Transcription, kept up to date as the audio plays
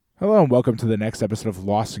Hello and welcome to the next episode of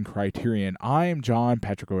Lost in Criterion. I'm John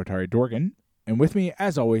Patrick Owatari Dorgan, and with me,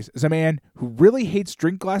 as always, is a man who really hates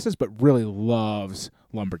drink glasses but really loves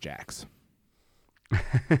lumberjacks.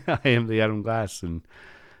 I am the Adam Glass, and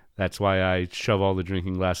that's why I shove all the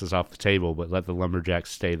drinking glasses off the table, but let the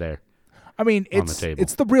lumberjacks stay there. I mean, it's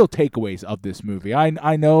the real takeaways of this movie. I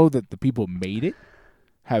know that the people who made it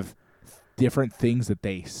have different things that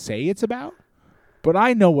they say it's about, but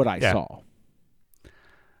I know what I saw.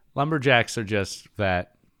 Lumberjacks are just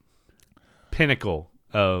that pinnacle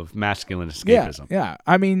of masculine escapism. Yeah.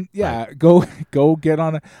 I mean, right. Go get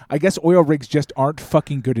on a... I guess oil rigs just aren't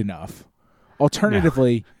fucking good enough.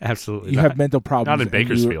 Alternatively, no, absolutely you have mental problems. Not in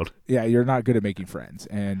Bakersfield. You're not good at making friends.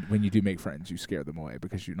 And when you do make friends, you scare them away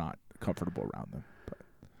because you're not comfortable around them. But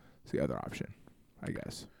it's the other option, I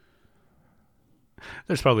guess.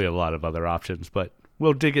 There's probably a lot of other options, but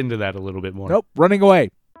we'll dig into that a little bit more. Nope, running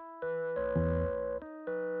away.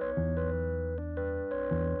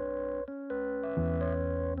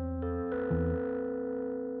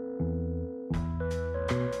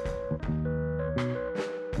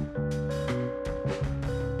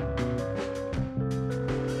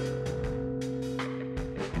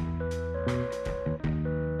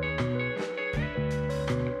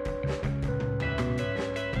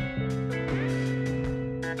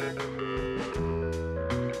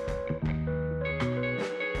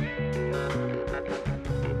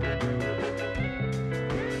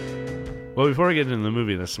 Well, before we get into the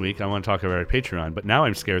movie this week, I want to talk about our Patreon, but now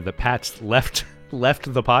I'm scared that Pat's left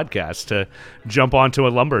the podcast to jump onto a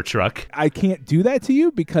lumber truck. I can't do that to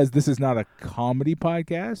you because this is not a comedy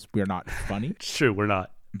podcast. We're not funny. It's true, we're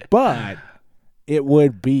not. But it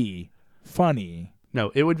would be funny.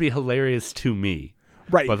 No, it would be hilarious to me.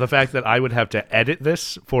 Right. But the fact that I would have to edit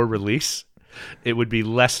this for release, it would be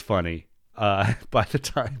less funny by the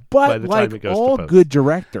time it goes all to post. Good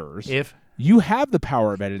directors, if you have the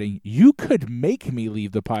power of editing, you could make me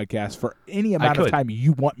leave the podcast for any amount of time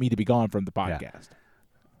you want me to be gone from the podcast.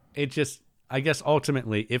 Yeah. I guess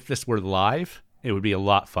ultimately, if this were live, it would be a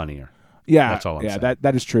lot funnier. Yeah, that's all I'm saying.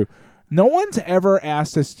 That is true. No one's ever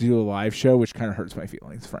asked us to do a live show, which kind of hurts my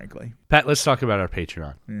feelings, frankly. Pat, let's talk about our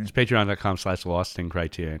Patreon. It's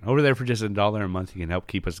patreon.com/lostincriterion. Over there for just $1 a month, you can help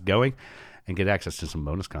keep us going and get access to some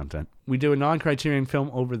bonus content. We do a non-Criterion film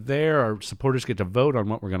over there. Our supporters get to vote on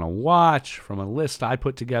what we're going to watch from a list I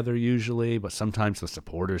put together usually, but sometimes the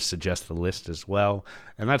supporters suggest the list as well.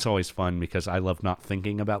 And that's always fun because I love not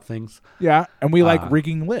thinking about things. Yeah, and we like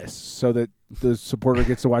rigging lists so that the supporter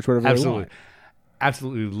gets to watch whatever they want.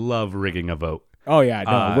 Absolutely love rigging a vote. Oh, yeah.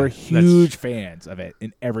 No, we're huge fans of it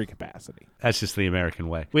in every capacity. That's just the American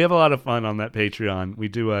way. We have a lot of fun on that Patreon. We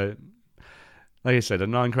do like I said, a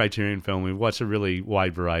non-Criterion film. We watch a really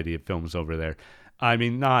wide variety of films over there. I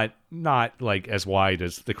mean, not like as wide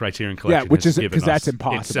as the Criterion Collection has given us that's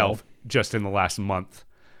impossible. Itself just in the last month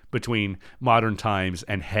between Modern Times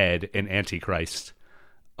and Head and Antichrist.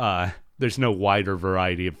 There's no wider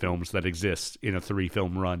variety of films that exist in a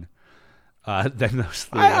 3-film run than those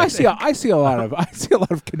three. I see a lot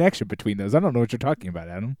of connection between those. I don't know what you're talking about,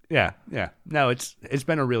 Adam. Yeah. No, it's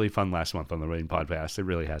been a really fun last month on the Rain Podcast. It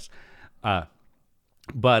really has.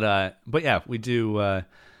 But yeah, we did an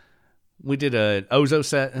Ozo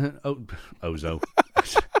set. Ozo.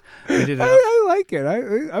 We did I like it.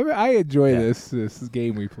 I enjoy this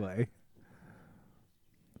game we play.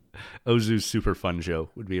 Ozu's Super Fun Show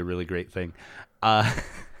would be a really great thing.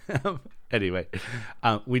 Anyway,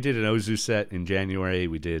 we did an Ozu set in January.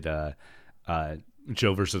 We did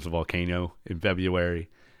Joe versus the Volcano in February.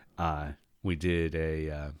 We did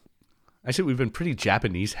actually, we've been pretty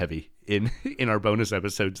Japanese heavy in our bonus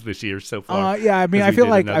episodes this year so far. Yeah, I mean, I feel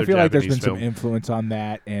like there's been some influence on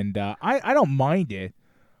that, and I don't mind it.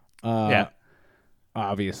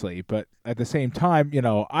 Obviously, but at the same time, we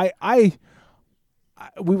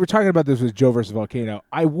were talking about this with Joe versus Volcano.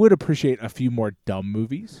 I would appreciate a few more dumb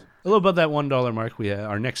movies. A little above that $1 mark.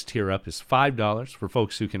 Our next tier up is $5 for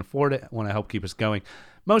folks who can afford it, want to help keep us going.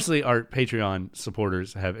 Mostly our Patreon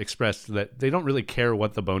supporters have expressed that they don't really care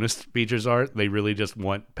what the bonus features are. They really just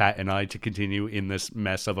want Pat and I to continue in this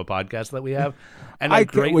mess of a podcast that we have. And I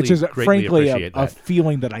greatly, which is frankly appreciate a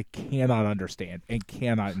feeling that I cannot understand and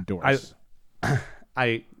cannot endorse.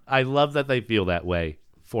 I love that they feel that way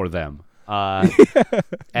for them. And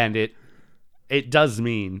it does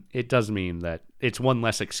mean that it's one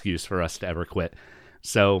less excuse for us to ever quit.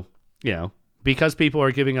 So, because people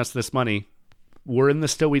are giving us this money, we're in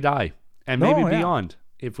this till we die, and maybe beyond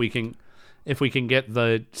if we can get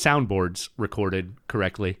the soundboards recorded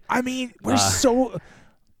correctly. I mean,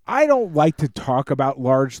 I don't like to talk about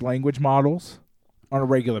large language models on a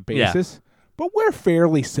regular basis, but we're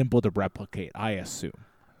fairly simple to replicate, I assume.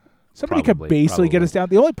 Somebody Probably, could basically get probably. us down.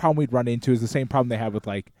 The only problem we'd run into is the same problem they have with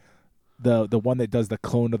like the one that does the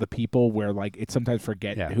clone of the people, where like it sometimes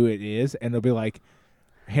forget who it is, and it'll be like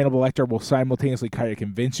Hannibal Lecter will simultaneously kind of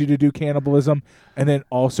convince you to do cannibalism, and then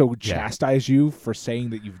also chastise you for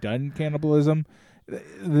saying that you've done cannibalism.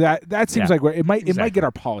 That seems like it might get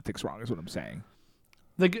our politics wrong, is what I'm saying.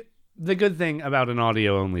 The good thing about an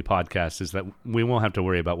audio only podcast is that we won't have to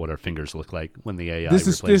worry about what our fingers look like when the AI This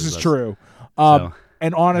is replaces us. true. So,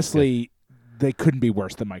 and honestly, they couldn't be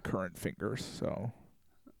worse than my current fingers. So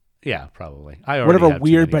yeah, probably. I already whatever have too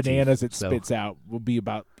weird many bananas teeth, it spits out will be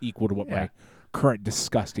about equal to what my current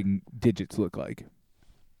disgusting digits look like.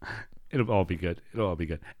 It'll all be good.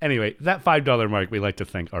 Anyway, that $5 mark, we like to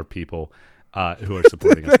thank our people who are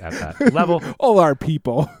supporting us at that level. All our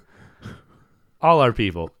people.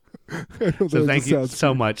 So thank you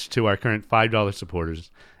so much to our current $5 supporters: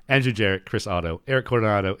 Andrew Jarrett, Chris Otto, Eric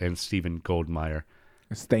Coronado, and Stephen Goldmeyer.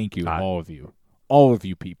 Thank you, all of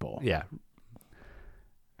you people. Yeah,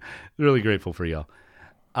 really grateful for y'all.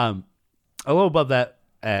 A little above that,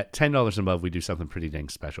 at $10 and above, we do something pretty dang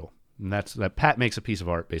special. And that's that Pat makes a piece of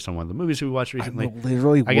art based on one of the movies we watched recently. I'm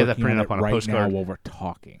literally I get that working printed on up on it a right postcard. now while we're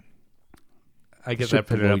talking. I get that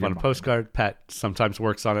printed up on a postcard. Pat sometimes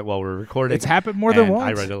works on it while we're recording. It's happened more than once.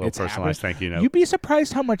 I write a little personalized thank you note. You'd be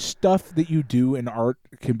surprised how much stuff that you do in art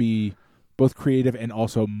can be both creative and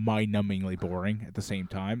also mind-numbingly boring at the same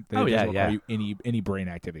time. That it doesn't require you any brain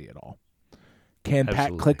activity at all. Can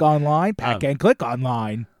Pat click online? Pat can click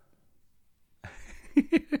online.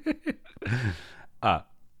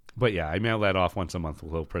 But yeah, I mail that off once a month with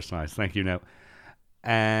a little personalized thank you note.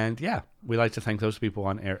 And yeah, we like to thank those people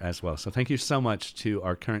on air as well. So thank you so much to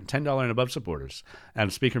our current $10 and above supporters: Adam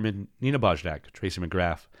Speakerman, Nina Bojdak, Tracy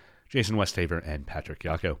McGrath, Jason Westhaver, and Patrick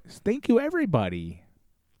Yako. Thank you, everybody.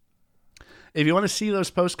 If you want to see those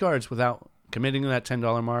postcards without committing to that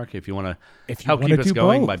 $10 mark, if you want to help keep us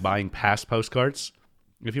going by buying past postcards,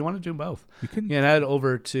 if you want to do both, you can head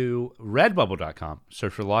over to redbubble.com,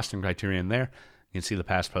 search for Lost in Criterion there. You can see the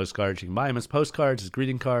past postcards. You can buy them as postcards, as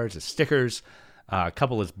greeting cards, as stickers. A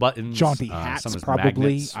couple as buttons. Jaunty hats, some as probably.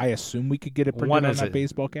 magnets. I assume we could get it printed on a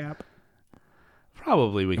baseball cap.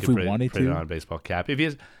 Probably we could print it on a baseball cap.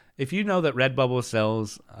 If you know that Redbubble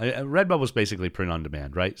sells, Redbubble's basically print on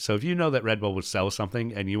demand, right? So if you know that Redbubble sells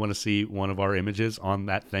something and you want to see one of our images on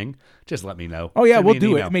that thing, just let me know. Oh yeah, we'll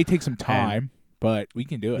do it. It may take some time, but we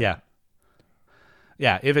can do it. Yeah.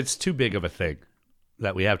 Yeah, if it's too big of a thing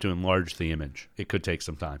that we have to enlarge the image, it could take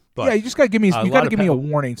some time. But yeah, you just gotta give me a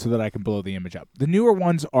warning so that I can blow the image up. The newer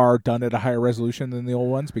ones are done at a higher resolution than the old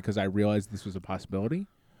ones because I realized this was a possibility.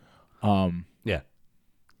 Yeah.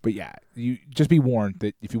 But yeah, you just be warned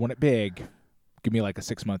that if you want it big, give me like a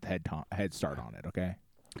 6-month head start on it, okay?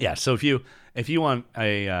 Yeah, so if you want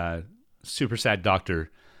a super sad doctor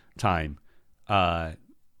time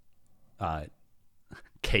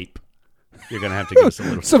cape, you're going to have to give us a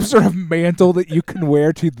little... Some sort of mantle that you can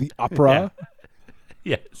wear to the opera.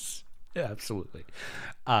 Yeah. Yes. Yeah, absolutely.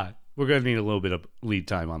 We're going to need a little bit of lead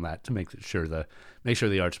time on that to make sure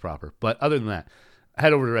the art's proper. But other than that,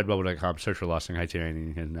 head over to redbubble.com, search for Lost in Criterion, and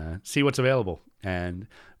you can see what's available. And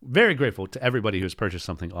very grateful to everybody who's purchased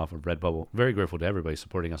something off of Redbubble. Very grateful to everybody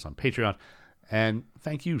supporting us on Patreon. And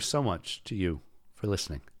thank you so much to you for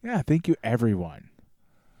listening. Yeah, thank you, everyone.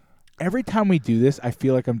 Every time we do this, I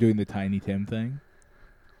feel like I'm doing the Tiny Tim thing.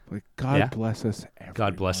 Like, God bless us, everyone.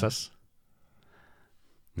 God bless us.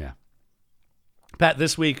 Yeah. Pat,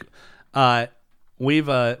 this week, we've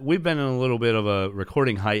been in a little bit of a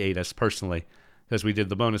recording hiatus personally because we did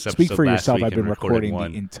the bonus episode. Speak for last yourself. week I've been recording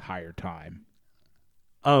one. the entire time.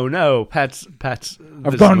 Oh no, Pat's.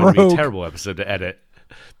 I've gone rogue. Be a terrible episode to edit.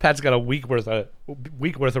 Pat's got a week worth of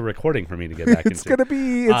recording for me to get back into. It's gonna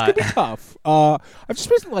be tough. I've just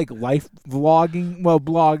been like life vlogging. Well,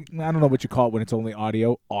 blog. I don't know what you call it when it's only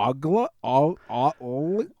audio. Logging.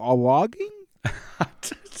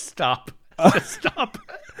 Stop. Stop.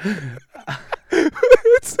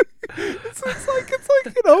 It's like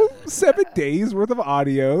 7 days worth of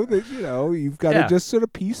audio that you've got to just sort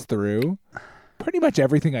of piece through. Pretty much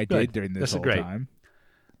everything I did during this whole time.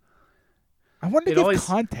 I wanted to give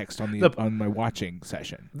context on my watching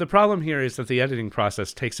session. The problem here is that the editing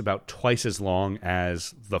process takes about twice as long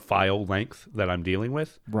as the file length that I'm dealing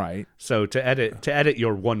with. Right. So to edit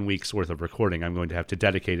your 1 week's worth of recording, I'm going to have to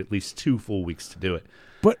dedicate at least 2 full weeks to do it.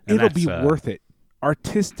 But it'll be worth it.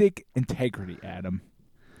 Artistic integrity, Adam.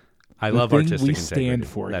 I love artistic integrity. We stand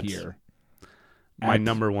for here. My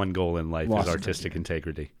number one goal in life is artistic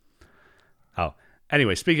integrity. Oh,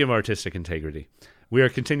 Anyway, speaking of artistic integrity, we are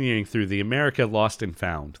continuing through the America Lost and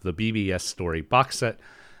Found, the BBS story box set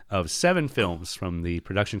of 7 films from the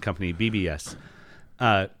production company BBS.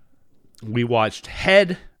 We watched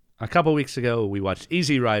Head a couple weeks ago. We watched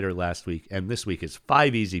Easy Rider last week, and this week is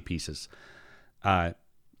 5 Easy Pieces. 5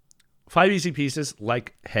 Easy Pieces,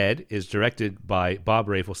 like Head, is directed by Bob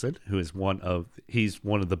Rafelson, who is one of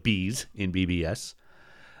the Bs in BBS.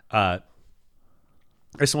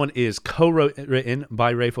 This one is co-written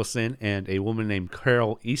by Rafelson and a woman named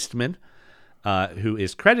Carole Eastman, who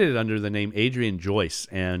is credited under the name Adrienne Joyce.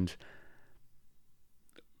 And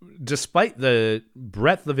despite the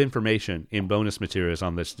breadth of information in bonus materials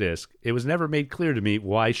on this disc, it was never made clear to me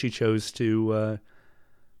why she chose to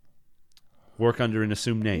work under an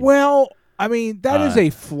assumed name. Well, I mean, that is a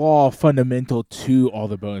flaw fundamental to all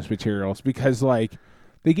the bonus materials, because, like,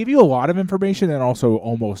 they give you a lot of information and also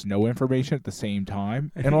almost no information at the same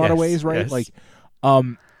time in a lot of ways, right? Yes.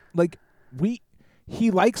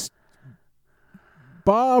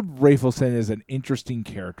 Bob Rafelson is an interesting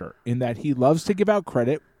character in that he loves to give out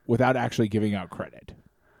credit without actually giving out credit.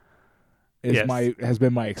 Has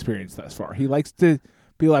been my experience thus far. He likes to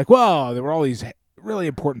be like, well, there were all these really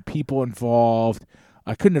important people involved.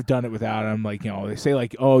 I couldn't have done it without him. Like, they say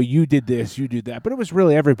like, oh, you did this, you did that, but it was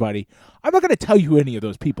really everybody. I'm not going to tell you who any of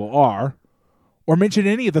those people are or mention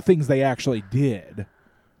any of the things they actually did.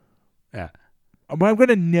 Yeah. But I'm going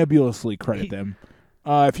to nebulously credit them.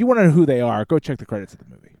 If you want to know who they are, go check the credits of the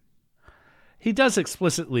movie. He does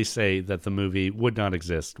explicitly say that the movie would not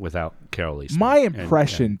exist without Carole Eastman. My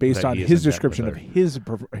impression, based on his description of his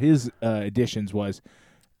editions, was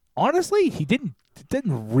honestly it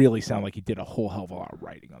didn't really sound like he did a whole hell of a lot of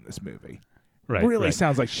writing on this movie. Right. Really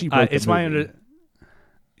sounds like she wrote the movie.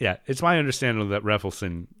 It's my understanding that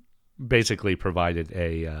Rafelson basically provided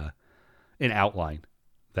an outline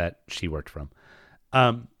that she worked from.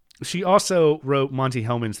 She also wrote Monty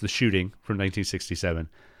Hellman's The Shooting from 1967,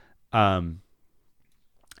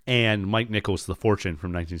 and Mike Nichols' The Fortune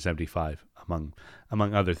from 1975,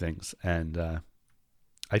 among other things. And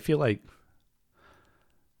I feel like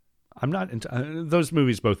I'm not those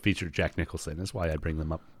movies both feature Jack Nicholson. That's why I bring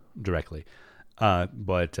them up directly.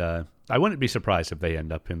 But I wouldn't be surprised if they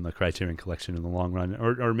end up in the Criterion collection in the long run,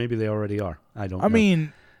 or maybe they already are. I don't know.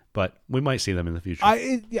 Mean, but we might see them in the future.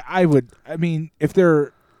 I would. I mean, if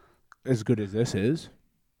they're as good as this is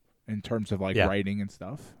in terms of writing and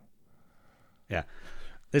stuff. Yeah.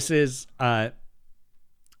 This is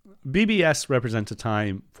BBS represents a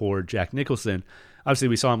time for Jack Nicholson. Obviously,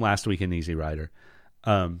 we saw him last week in Easy Rider.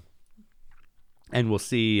 And we'll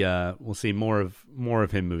see more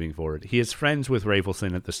of him moving forward. He is friends with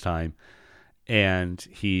Rafelson at this time, and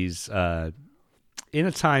he's in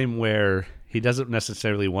a time where he doesn't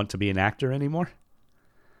necessarily want to be an actor anymore.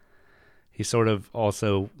 He sort of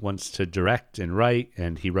also wants to direct and write,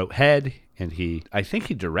 and he wrote Head, and I think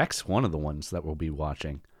he directs one of the ones that we'll be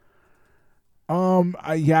watching.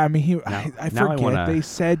 I forget. They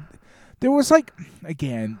said there was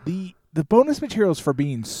again, the bonus materials for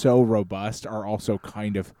being so robust are also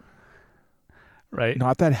kind of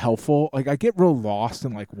not that helpful. Like, I get real lost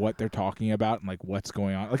in what they're talking about and what's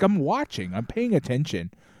going on. Like, I'm paying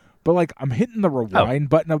attention, but I'm hitting the rewind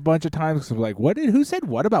button a bunch of times because I'm like, who said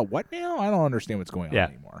what about what now? I don't understand what's going on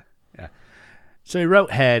anymore. Yeah. So he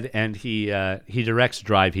wrote Head, and he directs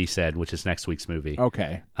Drive, he said, which is next week's movie.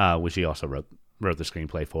 Okay. Which he also wrote the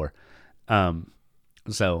screenplay for.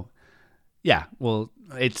 So yeah, well,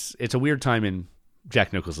 it's a weird time in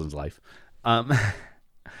Jack Nicholson's life,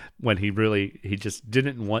 when he just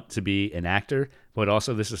didn't want to be an actor, but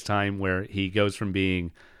also this is time where he goes from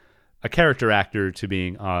being a character actor to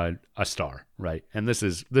being a star, right? And this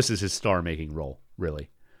is his star making role, really,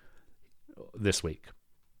 this week.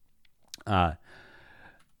 As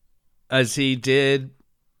he did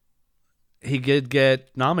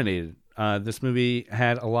get nominated. This movie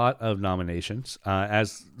had a lot of nominations,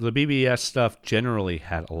 as the BBS stuff generally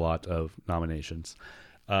had a lot of nominations,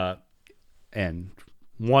 and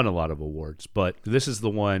won a lot of awards. But this is the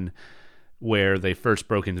one where they first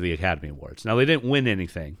broke into the Academy Awards. Now, they didn't win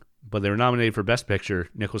anything, but they were nominated for Best Picture,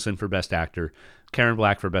 Nicholson for Best Actor, Karen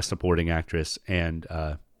Black for Best Supporting Actress, and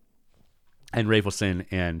Rafelson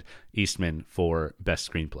and Eastman for Best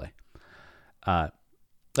Screenplay.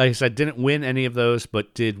 Like I said, didn't win any of those,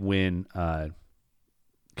 but did win.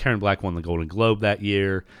 Karen Black won the Golden Globe that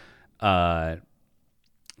year.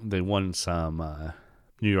 They won some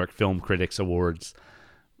New York Film Critics Awards,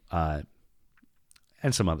 and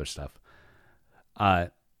some other stuff.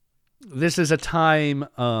 This is a time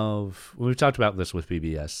of, we've talked about this with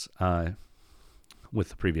BBS, with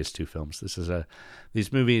the previous two films.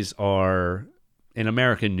 These movies are an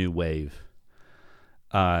American New Wave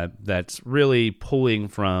that's really pulling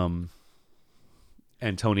from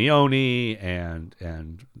Antonioni and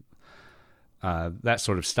that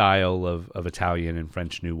sort of style of Italian and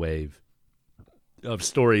French New Wave, of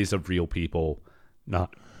stories of real people,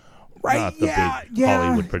 not the big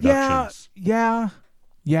Hollywood productions. Yeah.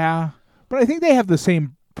 But I think they have the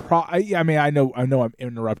same. I mean, I know I'm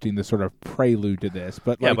interrupting the sort of prelude to this,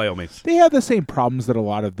 but yeah, by all means, they have the same problems that a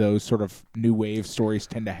lot of those sort of New Wave stories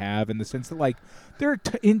tend to have, in the sense that like their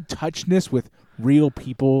in touchness with real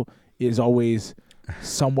people is always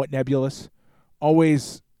somewhat nebulous,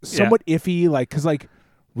 always somewhat iffy. Like, because like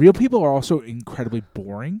real people are also incredibly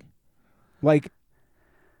boring. Like,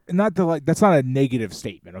 not the like that's not a negative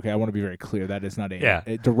statement. Okay, I want to be very clear. That is not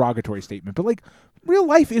a derogatory statement. But like, real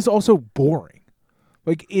life is also boring.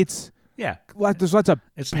 Like, it's there's lots of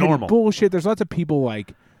normal bullshit. There's lots of people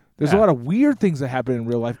like there's a lot of weird things that happen in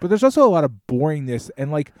real life, but there's also a lot of boringness,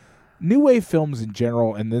 and like New Wave films in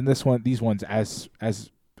general, and then these ones as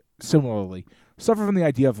similarly suffer from the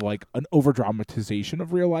idea of like an over dramatization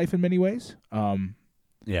of real life in many ways.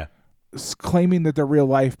 Claiming that they're real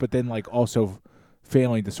life, but then like also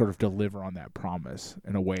failing to sort of deliver on that promise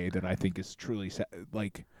in a way that I think is truly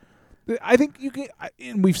like. I think you can,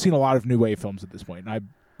 and we've seen a lot of New Wave films at this point, and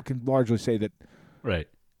I can largely say that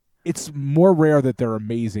it's more rare that they're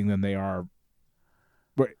amazing than they are.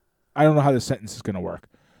 But I don't know how this sentence is going to work.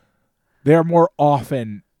 They're more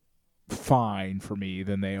often fine for me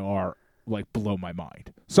than they are like blow my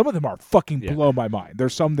mind. Some of them are fucking blow my mind.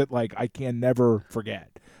 There's some that like I can never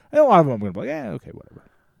forget. And a lot of them I'm going to be like, okay, whatever.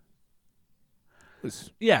 It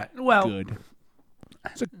was good.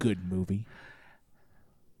 It's a good movie.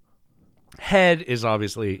 Head is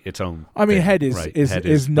obviously its own. I mean, thing, Head is right? is Head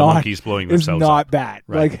is the not monkeys blowing is themselves not up. that.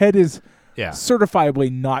 Right. Like, Head is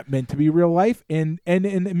certifiably not meant to be real life, and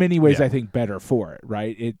in many ways I think better for it.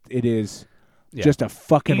 Right? It is just a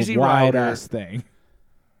fucking Easy wild Rider, ass thing.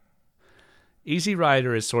 Easy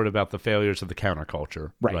Rider is sort of about the failures of the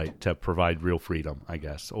counterculture, right? To provide real freedom, I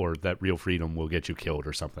guess, or that real freedom will get you killed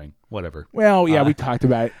or something. Whatever. Well, we talked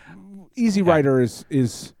about it. Easy Rider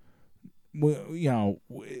is. You know,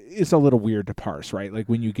 it's a little weird to parse, right? Like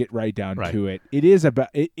when you get right down to it, it is about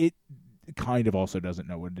it. It kind of also doesn't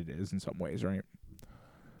know what it is in some ways, right?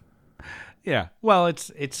 Yeah. Well,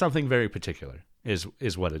 it's something very particular, is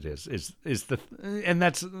what it is. And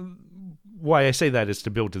that's why I say that, is to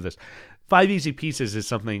build to this. 5 Easy Pieces is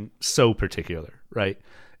something so particular, right?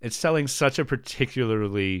 It's telling such a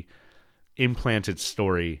particularly implanted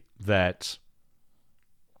story that.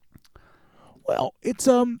 Well, it's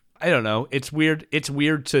I don't know. It's weird. It's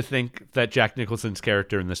weird to think that Jack Nicholson's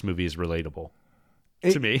character in this movie is relatable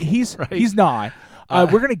to me. He's not. We're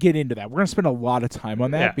going to get into that. We're going to spend a lot of time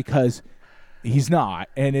on that because he's not,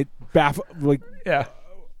 and it we're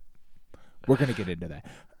going to get into that.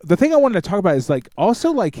 The thing I wanted to talk about is like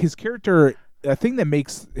also like his character. A thing that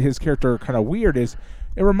makes his character kind of weird is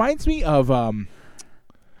it reminds me of I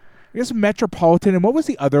guess Metropolitan, and what was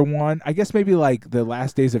the other one? I guess maybe like The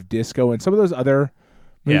Last Days of Disco and some of those other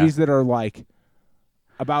movies that are like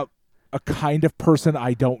about a kind of person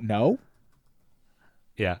I don't know.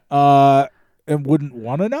 Yeah. And wouldn't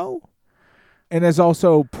want to know. And is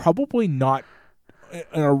also probably not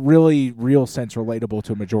in a really real sense relatable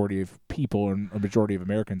to a majority of people and a majority of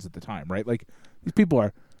Americans at the time, right? Like these people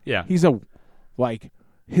are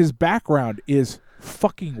his background is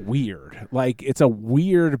fucking weird. Like it's a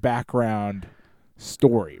weird background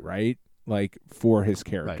story, right? Like for his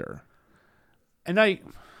character. Right. And I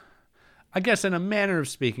guess in a manner of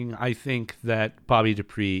speaking, I think that Bobby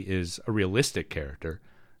Dupree is a realistic character.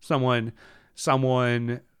 Someone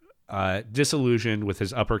disillusioned with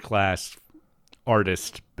his upper class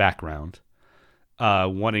artist background,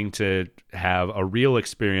 wanting to have a real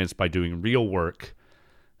experience by doing real work.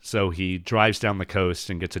 So he drives down the coast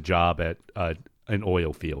and gets a job at an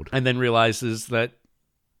oil field, and then realizes that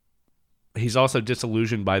he's also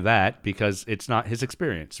disillusioned by that because it's not his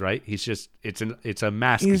experience, right? He's just it's a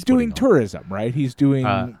mask. He's doing tourism, right? He's doing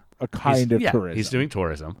a kind of tourism. He's doing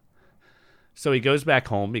tourism. So he goes back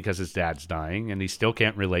home because his dad's dying, and he still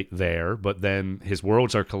can't relate there. But then his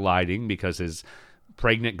worlds are colliding because his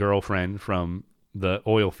pregnant girlfriend from the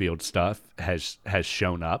oil field stuff has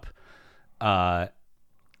shown up.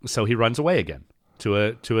 So he runs away again to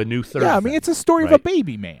a new third. Yeah, I mean, it's a story of a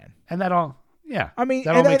baby man, and that all. Yeah, I mean,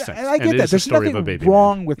 that all makes sense. And I get that. There's nothing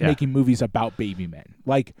wrong with making movies about baby men.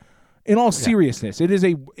 Like, in all seriousness, it is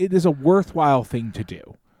a worthwhile thing to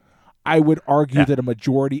do. I would argue that a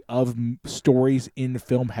majority of stories in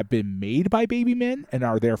film have been made by baby men and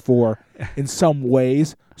are therefore, in some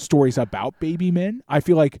ways, stories about baby men. I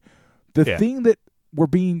feel like The thing that we're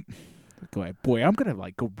being... Boy, I'm going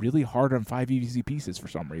to go really hard on 5 Easy Pieces for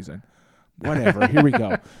some reason. Whatever, here we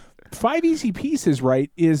go. 5 Easy Pieces, right,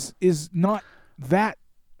 is not that...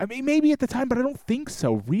 I mean, maybe at the time, but I don't think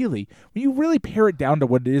so, really. When you really pare it down to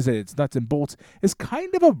what it is and its nuts and bolts, it's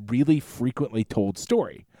kind of a really frequently told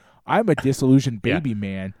story. I'm a disillusioned baby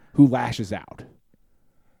man who lashes out.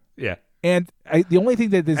 Yeah. And the only thing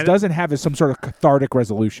that this doesn't have is some sort of cathartic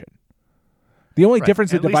resolution. The only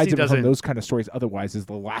difference that divides it from those kind of stories otherwise is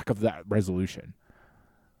the lack of that resolution.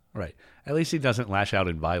 Right. At least he doesn't lash out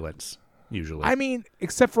in violence, usually. I mean,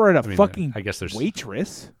 except for fucking I guess there's...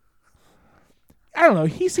 waitress. I don't know.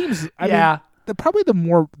 He seems... I mean, probably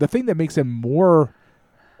the thing that makes him more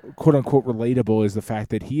quote-unquote relatable is the fact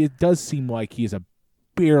that he does seem like he is a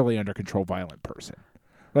barely under control violent person.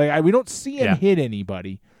 Like, we don't see him hit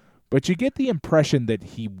anybody, but you get the impression that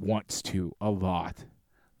he wants to a lot.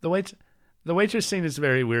 The waitress scene is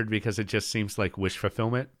very weird because it just seems like wish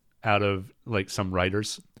fulfillment out of like some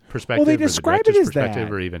writer's perspective, they describe it as perspective,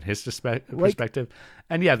 that, or even his perspective.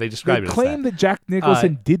 And they describe it as that. They claim that Jack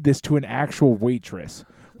Nicholson did this to an actual waitress,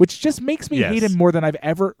 which just makes me hate him more than I've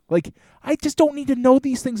ever. Like, I just don't need to know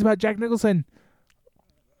these things about Jack Nicholson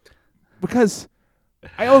because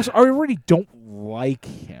I already don't like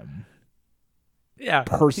him. Yeah,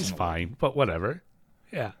 personally, he's fine, but whatever.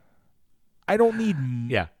 Yeah, I don't need.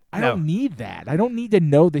 Yeah. I don't need that. I don't need to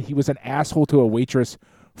know that he was an asshole to a waitress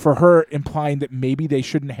for her implying that maybe they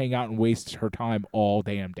shouldn't hang out and waste her time all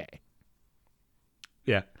damn day.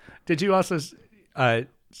 Yeah. Did you also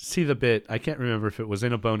see the bit, I can't remember if it was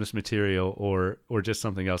in a bonus material or just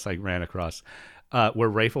something else I ran across, where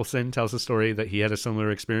Rafelson tells a story that he had a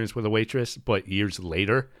similar experience with a waitress, but years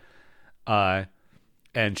later, and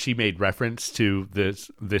she made reference to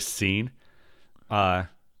this scene,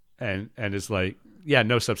 and is like, yeah,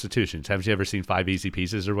 no substitutions. Haven't you ever seen 5 Easy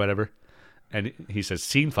Pieces or whatever? And he says,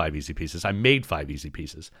 seen 5 Easy Pieces. I made 5 Easy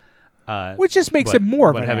Pieces. Which just makes him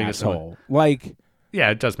more of an asshole.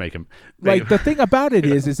 Yeah, it does make him. Like, the thing about it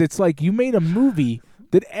is it's like you made a movie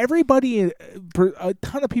that everybody, a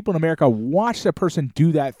ton of people in America watched a person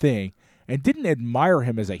do that thing and didn't admire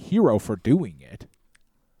him as a hero for doing it.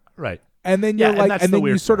 Right. And then you're like, and then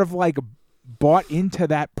you sort of like bought into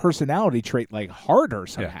that personality trait like harder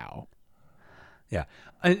somehow. Yeah.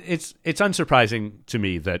 It's unsurprising to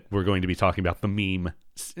me that we're going to be talking about the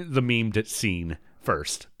memed scene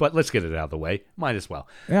first, but let's get it out of the way. Might as well.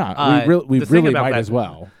 Yeah, we really might as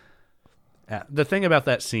well. The thing about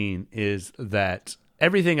that scene is that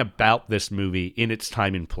everything about this movie in its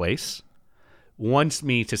time and place wants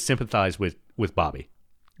me to sympathize with Bobby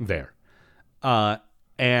there.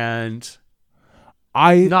 And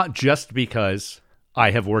not just because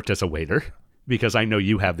I have worked as a waiter, because I know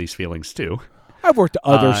you have these feelings too. I've worked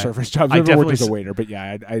other service jobs. I've never worked as a waiter, but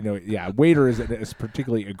I know. Yeah, waiter is a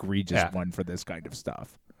particularly egregious one for this kind of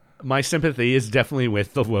stuff. My sympathy is definitely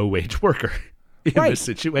with the low-wage worker in this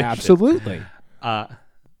situation. Absolutely.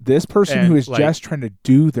 This person who is just trying to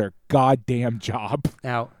do their goddamn job.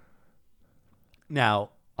 Now,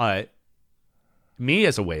 me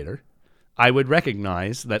as a waiter, I would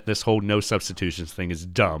recognize that this whole no substitutions thing is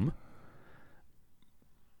dumb.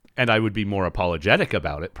 And I would be more apologetic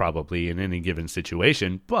about it probably in any given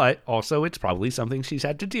situation, but also it's probably something she's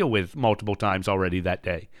had to deal with multiple times already that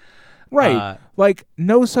day. Right. Like,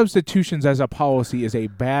 no substitutions as a policy is a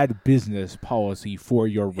bad business policy for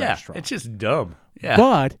your restaurant. It's just dumb. Yeah.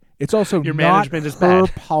 But it's also your not management is her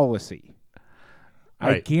bad. Policy.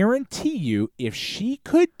 Right. I guarantee you, if she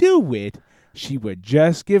could do it, she would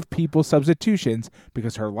just give people substitutions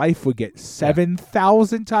because her life would get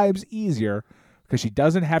 7,000 times easier because she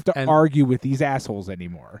doesn't have to argue with these assholes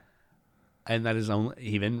anymore. And that is only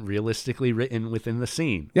even realistically written within the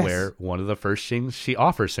scene, where one of the first things she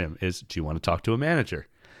offers him is, do you want to talk to a manager?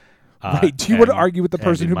 Right. Do you want to argue with the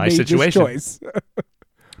person who made this choice?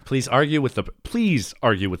 Please argue with the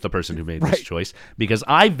person who made this choice, because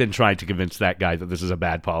I've been trying to convince that guy that this is a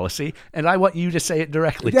bad policy, and I want you to say it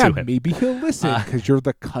directly to him. Maybe he'll listen because you're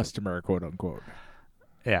the customer, quote unquote.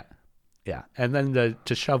 Yeah. Yeah, and then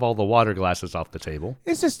to shove all the water glasses off the table.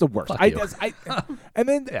 It's just the worst.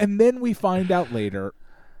 And then we find out later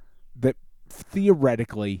that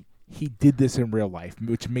theoretically he did this in real life,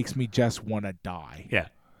 which makes me just want to die. Yeah.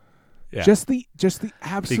 Just the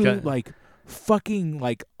absolute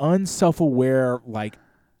fucking unself-aware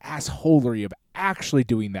assholery of actually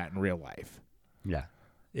doing that in real life. Yeah.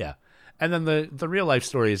 Yeah. And then the real life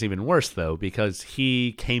story is even worse though, because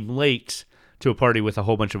he came late to a party with a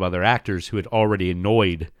whole bunch of other actors who had already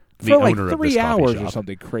annoyed the owner of this coffee shop. For 3 hours or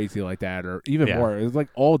something crazy like that, or even more. It was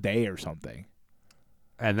all day or something.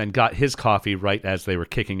 and then got his coffee right as they were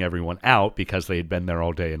kicking everyone out because they had been there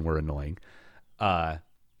all day and were annoying.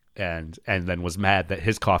 And then was mad that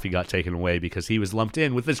his coffee got taken away because he was lumped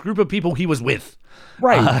in with this group of people he was with.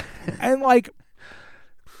 Right. And like,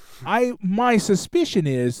 my suspicion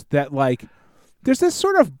is that like, there's this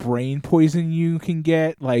sort of brain poison you can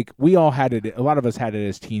get. Like, we all had it. A lot of us had it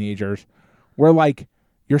as teenagers, where like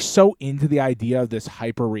you're so into the idea of this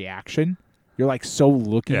hyper reaction. You're like so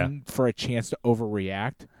looking for a chance to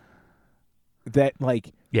overreact that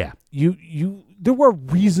like you there were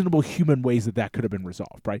reasonable human ways that could have been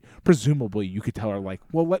resolved, right? Presumably, you could tell her like,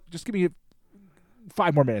 well, just give me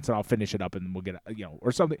 5 more minutes and I'll finish it up and we'll get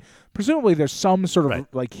or something. Presumably, there's some sort of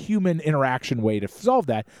like human interaction way to solve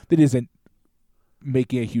that isn't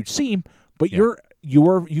making a huge scene, but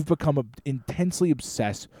you've become intensely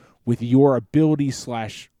obsessed with your ability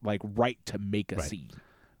 / like right to make a scene.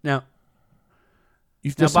 Now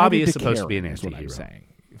Bobby is supposed to be an anti-hero.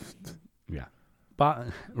 Yeah.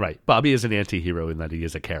 Bobby is an anti-hero in that he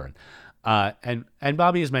is a Karen. And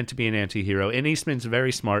Bobby is meant to be an anti-hero, and Eastman's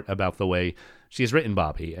very smart about the way she's written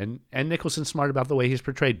Bobby, and Nicholson's smart about the way he's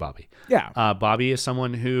portrayed Bobby. Yeah. Bobby is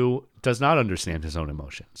someone who does not understand his own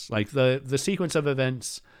emotions. Like the sequence of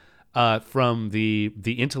events from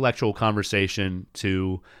the intellectual conversation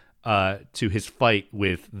to his fight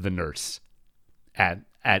with the nurse at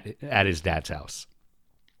his dad's house,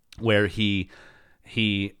 where he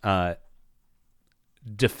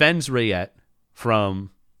defends Rayette from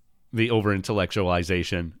the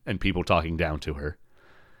over-intellectualization and people talking down to her,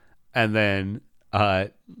 and then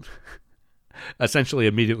essentially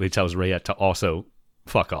immediately tells Rayette to also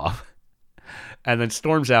fuck off, and then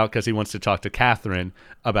storms out because he wants to talk to Catherine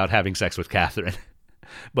about having sex with Catherine,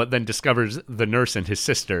 but then discovers the nurse and his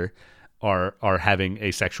sister are having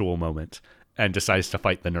a sexual moment and decides to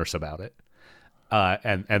fight the nurse about it.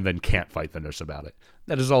 And then can't fight the nurse about it.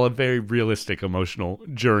 That is all a very realistic emotional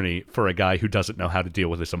journey for a guy who doesn't know how to deal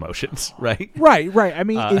with his emotions, right? Right. I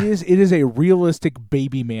mean, it is a realistic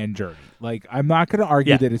baby man journey. Like, I'm not going to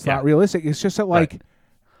argue that it's not realistic. It's just that, like,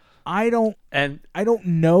 I don't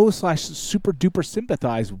know / super duper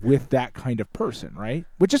sympathize with that kind of person, right?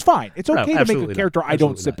 Which is fine. It's okay to make a character I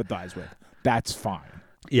don't sympathize with. That's fine.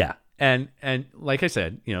 Yeah, and like I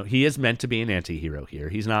said, he is meant to be an anti-hero here.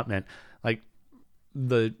 He's not meant like.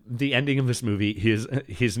 The ending of this movie,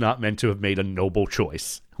 he's not meant to have made a noble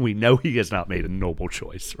choice. We know he has not made a noble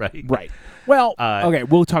choice, right? Right. Well, okay,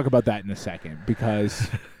 we'll talk about that in a second because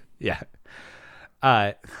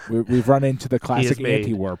we've run into the classic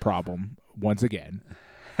anti-war problem once again.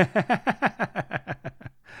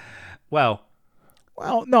 Well,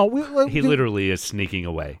 no, he literally is sneaking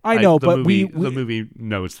away. I know, but the movie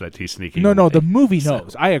knows that he's sneaking. No, away, the movie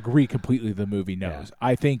knows. I agree completely. The movie knows. Yeah.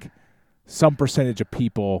 I think some percentage of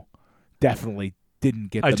people definitely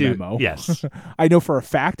didn't get the memo. Yes. I know for a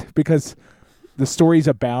fact because the stories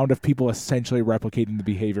abound of people essentially replicating the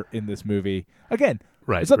behavior in this movie. Again,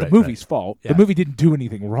 it's not the movie's fault. Yeah. The movie didn't do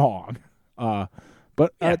anything wrong. But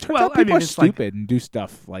it turns out people are stupid and do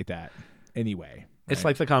stuff like that anyway. It's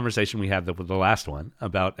like the conversation we had with the last one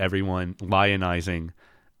about everyone lionizing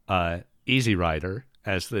Easy Rider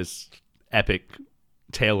as this epic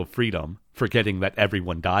tale of freedom, forgetting that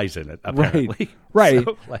everyone dies in it, apparently. Right.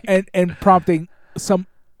 So, and prompting some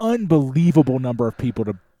unbelievable number of people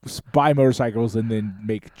to buy motorcycles and then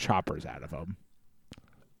make choppers out of them.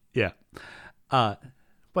 Yeah. But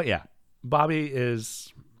yeah, Bobby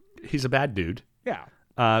he's a bad dude. Yeah.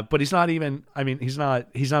 But he's not even, he's not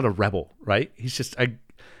a rebel, right? He's just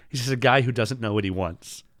a guy who doesn't know what he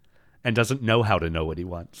wants and doesn't know how to know what he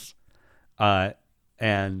wants.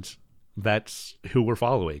 And that's who we're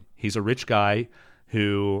following. He's a rich guy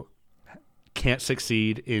who can't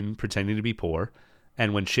succeed in pretending to be poor,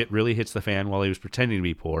 and when shit really hits the fan while he was pretending to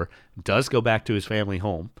be poor, does go back to his family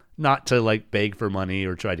home, not to like beg for money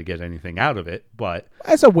or try to get anything out of it, but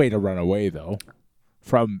as a way to run away, though,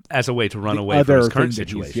 from his current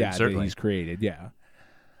situation, certainly that he's created.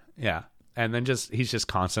 Yeah, and then he's just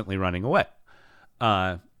constantly running away,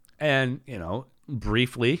 and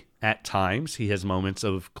briefly, at times, he has moments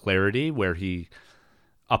of clarity where he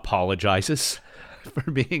apologizes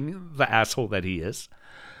for being the asshole that he is.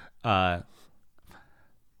 But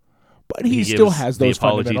he still has those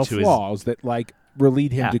fundamental flaws that like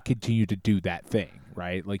lead him to continue to do that thing,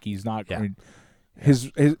 right? Like he's not going.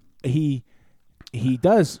 He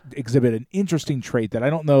does exhibit an interesting trait that I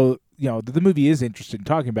don't know. That the movie is interested in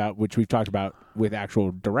talking about, which we've talked about with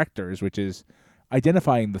actual directors, which is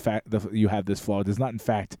identifying the fact that you have this flaw does not, in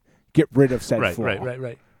fact, get rid of said flaw.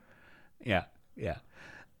 Right. Yeah.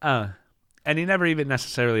 And he never even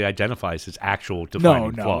necessarily identifies his actual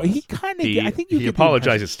defining flaws. He kind of. I think he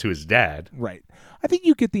apologizes to his dad. Right. I think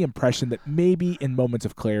you get the impression that maybe in moments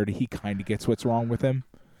of clarity he kind of gets what's wrong with him,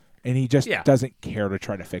 and he just doesn't care to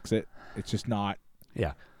try to fix it. It's just not.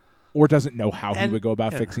 Yeah. Or doesn't know how he would go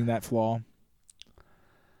about fixing that flaw.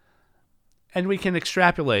 And we can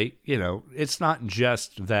extrapolate. It's not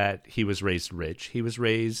just that he was raised rich. He was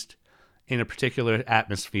raised in a particular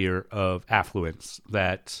atmosphere of affluence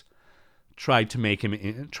that tried to make him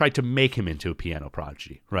into a piano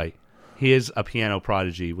prodigy, right? He is a piano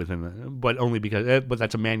prodigy but only because, but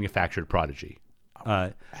that's a manufactured prodigy.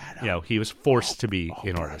 He was forced to be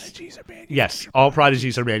an artist. Yes, all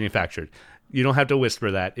prodigies are manufactured. You don't have to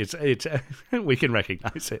whisper that. It's we can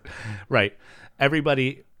recognize it, right?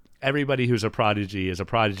 Everybody who's a prodigy is a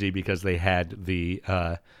prodigy because they had the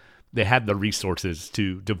resources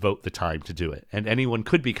to devote the time to do it. And anyone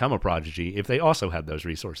could become a prodigy if they also had those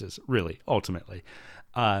resources, really, ultimately.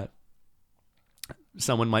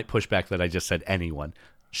 Someone might push back that I just said anyone.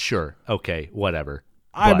 Sure, okay, whatever.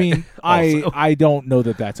 I mean, I don't know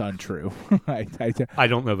that that's untrue. I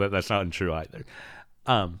don't know that that's not untrue either.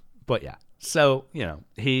 But yeah, so,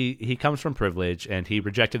 he comes from privilege, and he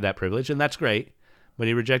rejected that privilege, and that's great. But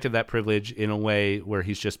he rejected that privilege in a way where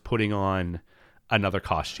he's just putting on another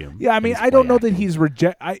costume. Yeah, I mean, I don't know that he's we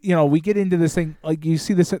get into this thing, like, you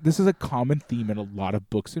see this is a common theme in a lot of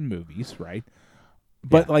books and movies, right?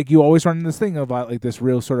 But you always run into this thing about like this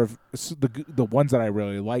real sort of the ones that I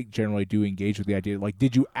really like generally do engage with the idea, like,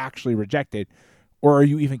 did you actually reject it, or are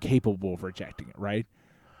you even capable of rejecting it, right?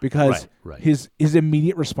 Because his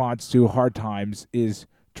immediate response to hard times is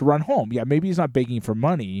to run home. Yeah, maybe he's not begging for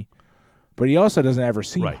money, but he also doesn't ever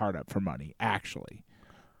seem hard up for money, actually.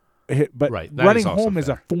 But running home is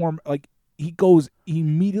a form, like, he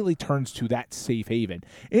immediately turns to that safe haven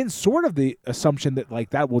in sort of the assumption that, like,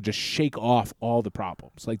 that will just shake off all the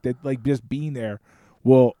problems. Like, that, like, just being there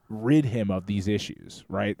will rid him of these issues,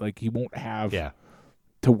 right? Like, he won't have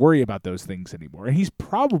to worry about those things anymore. And he's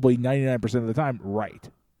probably 99% of the time right.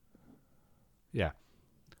 Yeah.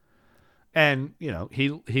 And,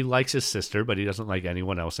 he likes his sister, but he doesn't like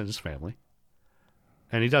anyone else in his family.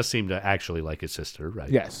 And he does seem to actually like his sister, right?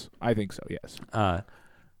 Yes, I think so, yes.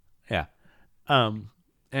 Yeah.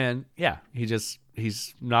 And yeah,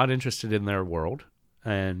 he's not interested in their world.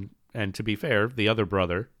 And to be fair, the other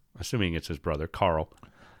brother, assuming it's his brother, Carl.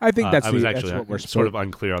 I think that's what we're sort of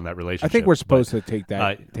unclear on that relationship. I think we're supposed to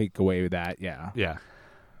take away with that, yeah. Yeah.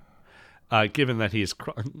 Given that he is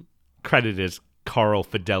credited as Carl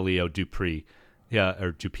Fidelio Dupree,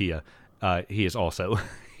 or Dupia, he is also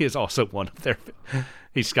one of their.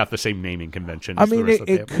 He's got the same naming convention. I mean,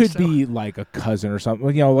 it could be like a cousin or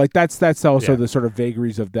something. Like that's also the sort of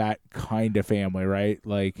vagaries of that kind of family, right?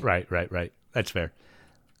 Like, right. That's fair.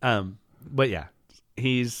 But yeah,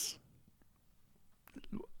 he's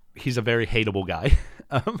a very hateable guy,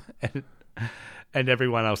 and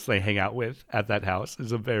everyone else they hang out with at that house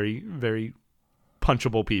is a very, very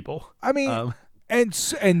punchable people. I mean, and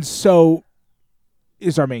so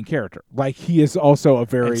is our main character. Like, he is also a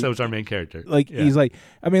very... And so is our main character. Like, he's like...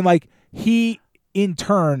 I mean, like, he, in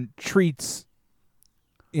turn, treats,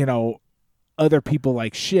 other people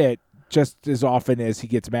like shit just as often as he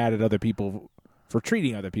gets mad at other people for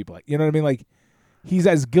treating other people like... You know what I mean? Like, he's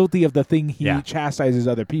as guilty of the thing he chastises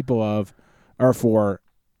other people for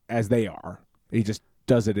as they are. He just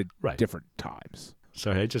does it at different times.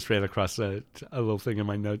 Sorry, I just ran across a little thing in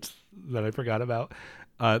my notes that I forgot about.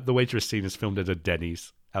 The waitress scene is filmed at a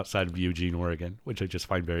Denny's outside of Eugene, Oregon, which I just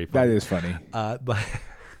find very funny. That is funny. But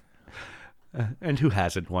and who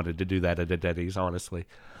hasn't wanted to do that at a Denny's, honestly?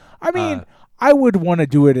 I mean, I would want to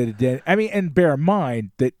do it at a Denny's. I mean, and bear in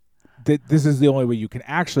mind that this is the only way you can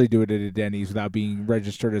actually do it at a Denny's without being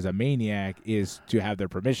registered as a maniac is to have their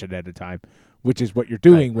permission at a time, which is what you're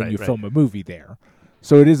doing when you film a movie there.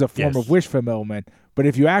 So it is a form of wish fulfillment. But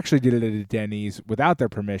if you actually did it at a Denny's without their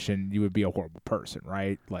permission, you would be a horrible person,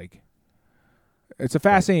 right? Like, it's a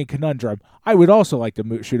fascinating conundrum. I would also like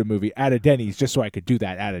to shoot a movie at a Denny's just so I could do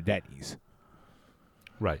that at a Denny's.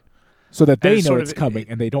 Right. So that they know it's coming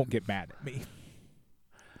and they don't get mad at me.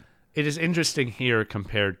 It is interesting here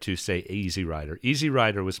compared to, say, Easy Rider. Easy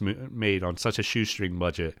Rider was made on such a shoestring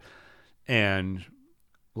budget. And,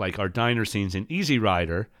 like, our diner scenes in Easy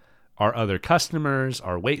Rider... Our other customers,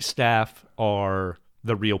 our wait staff are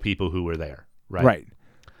the real people who were there, right? Right.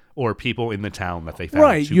 Or people in the town that they found.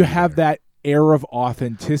 Right. You have that air of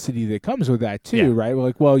authenticity that comes with that too, right?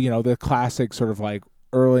 Like, well, the classic sort of like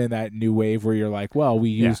early in that new wave where you're like, well, we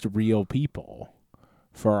used real people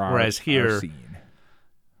for our, whereas here, our scene.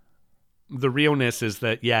 The realness is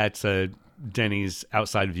that, it's a Denny's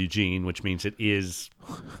outside of Eugene, which means it is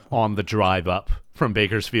on the drive up from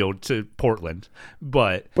Bakersfield to Portland.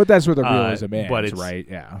 But that's where the realism ends, right?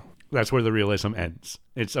 Yeah, that's where the realism ends.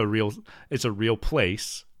 It's a real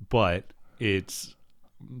place, but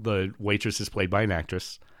the waitress is played by an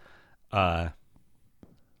actress, and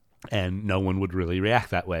no one would really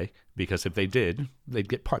react that way, because if they did, they'd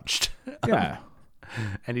get punched. Yeah.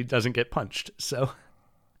 And he doesn't get punched, so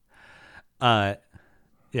yeah.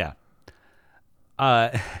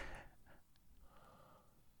 I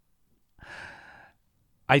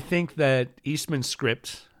think that Eastman's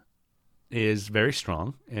script is very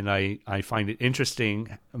strong, and I find it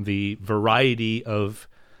interesting, the variety of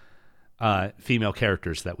female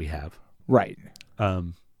characters that we have. Right.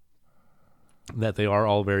 That they are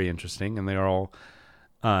all very interesting, and they are all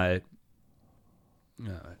I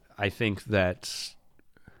think that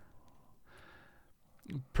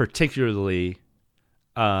particularly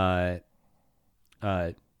Palma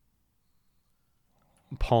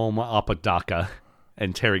Apodaca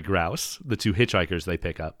and Terry Grouse, the two hitchhikers they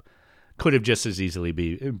pick up, could have just as easily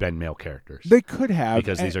been male characters. They could have,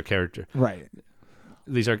 because these are characters. Right.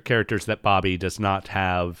 These are characters that Bobby does not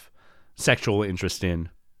have sexual interest in,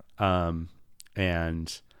 and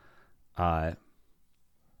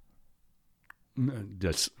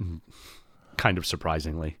just kind of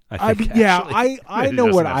surprisingly, I think. I know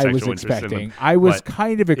what I was expecting. I was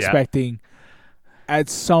kind of expecting at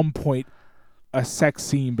some point a sex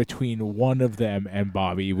scene between one of them and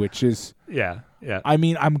Bobby, which is I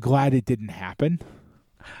mean, I'm glad it didn't happen.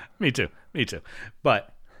 Me too.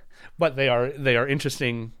 But they are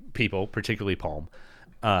interesting people, particularly Palm,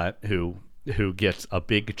 who gets a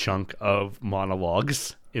big chunk of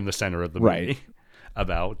monologues in the center of the movie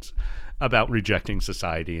about rejecting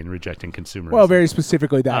society and rejecting consumerism. Well, very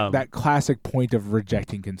specifically that classic point of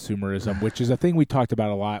rejecting consumerism, which is a thing we talked about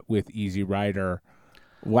a lot with Easy Rider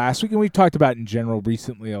last week, and we've talked about in general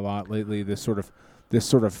recently a lot lately. This sort of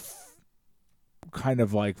kind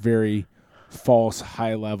of like very false,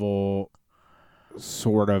 high level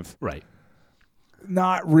sort of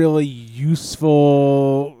not really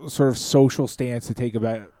useful sort of social stance to take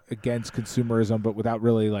against consumerism, but without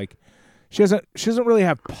really like. She doesn't really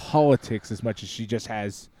have politics as much as she just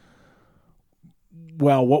has,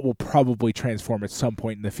 well, what will probably transform at some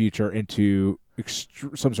point in the future into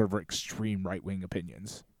some sort of extreme right-wing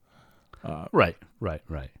opinions. Right.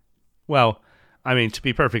 Well, I mean, to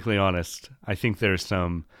be perfectly honest, I think there's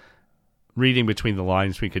some reading between the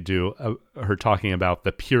lines we could do, her talking about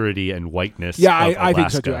the purity and whiteness of Alaska. I think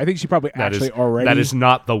so too. I think she probably already... That is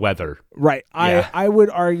not the weather. Right. Yeah. I would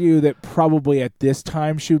argue that probably at this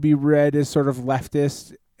time she would be read as sort of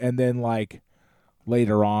leftist, and then like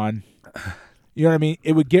later on, you know what I mean?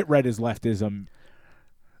 It would get read as leftism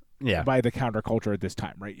by the counterculture at this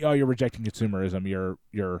time, right? Oh, you're rejecting consumerism. You're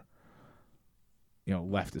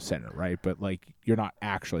left of center, right? But like you're not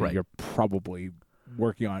actually, you're probably...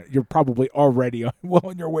 working on it. You're probably already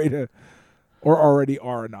on your way to, or already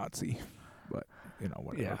are a Nazi, but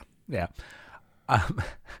whatever. Yeah.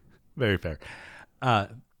 Very fair.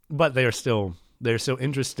 But they're still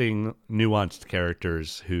interesting, nuanced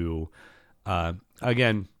characters who,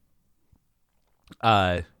 again,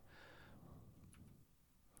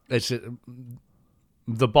 it's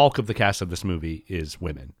the bulk of the cast of this movie is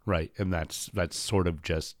women, right? And that's sort of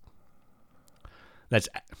just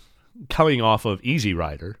coming off of Easy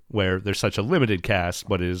Rider, where there's such a limited cast,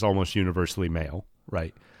 but it is almost universally male,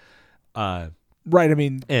 right? Right. I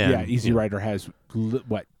mean, Easy Rider has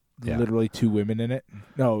literally two women in it.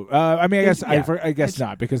 No, I mean, I guess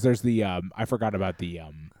not, because there's the I forgot about the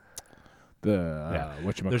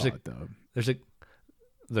whatchamacallit,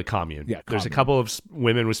 the commune. Yeah, there's a couple of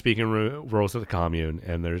women with speaking roles at the commune,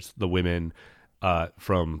 and there's the women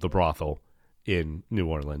from the brothel in New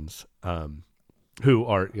Orleans. Who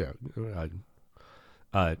are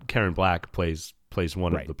Karen Black plays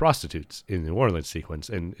one of the prostitutes in the New Orleans sequence,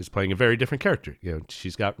 and is playing a very different character.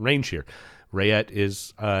 She's got range here. Rayette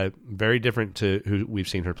is very different to who we've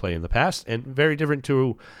seen her play in the past, and very different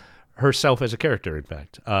to herself as a character. In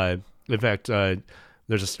fact,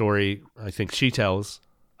 there's a story I think she tells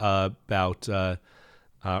about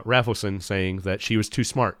Rafelson saying that she was too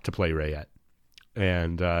smart to play Rayette,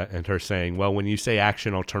 and her saying, "Well, when you say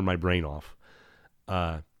action, I'll turn my brain off."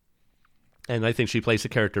 And I think she plays the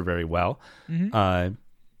character very well. Mm-hmm.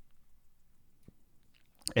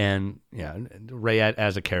 And Rayette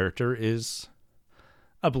as a character is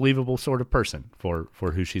a believable sort of person for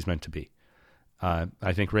who she's meant to be.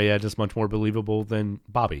 I think Rayette is much more believable than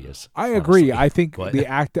Bobby is. I agree. I think the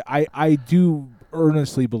act. I do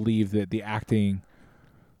earnestly believe that the acting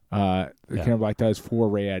Carole Black does for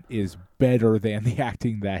Rayette is better than the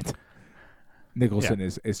acting that Nicholson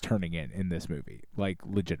is turning in this movie, like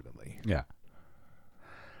legitimately. Yeah.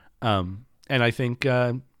 And I think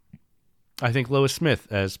Lois Smith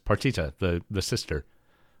as Partita, the sister,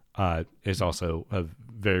 is also a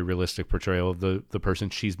very realistic portrayal of the person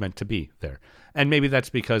she's meant to be there. And maybe that's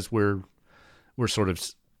because we're sort of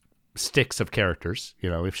sticks of characters. You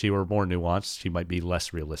know, if she were more nuanced, she might be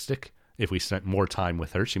less realistic. If we spent more time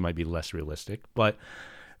with her, she might be less realistic. But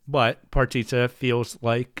Partita feels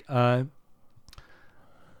like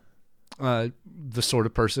the sort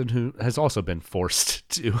of person who has also been forced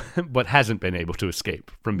to, but hasn't been able to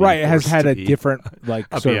escape from being right. Has had a be different like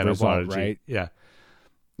a sort of piano result, prodigy. right?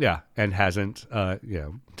 Yeah, and hasn't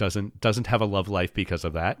doesn't have a love life because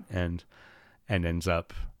of that, and ends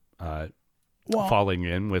up falling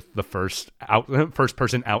in with the first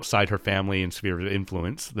person outside her family and sphere of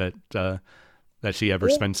influence that she ever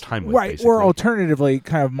spends time with. Right, basically. Or alternatively,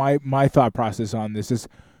 kind of my thought process on this is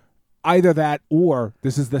either that or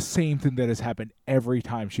this is the same thing that has happened every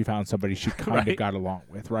time she found somebody she kind of got along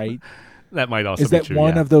with, right? That might also be that true,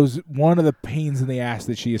 one of the pains in the ass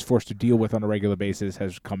that she is forced to deal with on a regular basis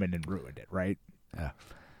has come in and ruined it, right? Yeah.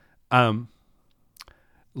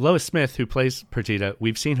 Lois Smith, who plays Partita,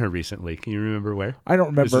 we've seen her recently. Can you remember where? I don't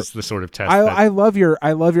remember. This is the sort of test. I love your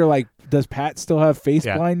like. Does Pat still have face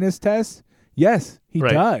blindness test? Yes, he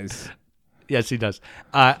does. Yes, he does.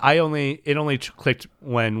 It only clicked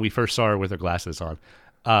when we first saw her with her glasses on.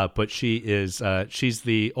 But she's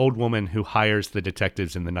the old woman who hires the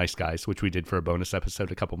detectives in The Nice Guys, which we did for a bonus episode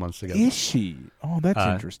a couple months ago. Is she? Oh, that's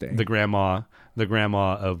interesting. The grandma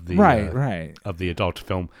of the right of the adult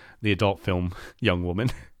film young woman.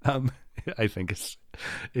 I think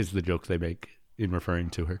is the joke they make in referring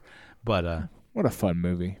to her. But what a fun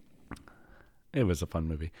movie. It was a fun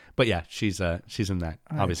movie. But yeah, she's in that.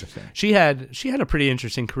 Obviously, she had a pretty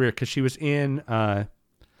interesting career because she was in.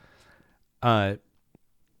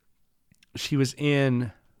 She was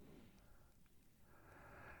in.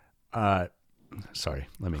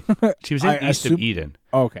 She was in East of Eden.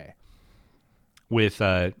 Okay. With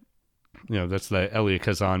that's the Elia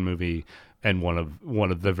Kazan movie and one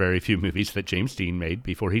of the very few movies that James Dean made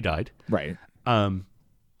before he died. Right.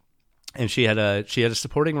 And she had a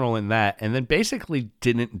supporting role in that, and then basically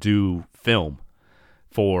didn't do film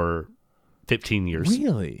for 15 years.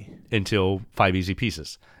 Really? Until 5 Easy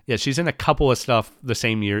Pieces. Yeah, she's in a couple of stuff the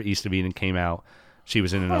same year East of Eden came out. She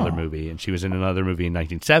was in another movie, and she was in another movie in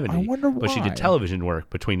 1970. I wonder why. But she did television work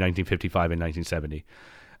between 1955 and 1970.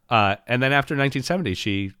 And then after 1970,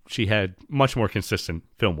 she had much more consistent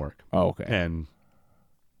film work. Oh, okay. And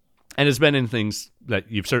has been in things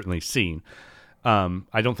that you've certainly seen.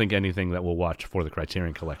 I don't think anything that we'll watch for the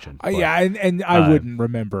Criterion Collection. But, and I wouldn't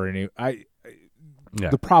remember any.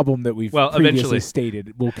 The problem that we've previously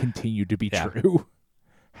stated will continue to be true.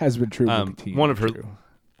 Has been true. Will continue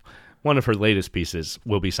one of her latest pieces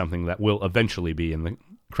will be something that will eventually be in the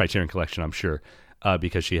Criterion Collection, I'm sure,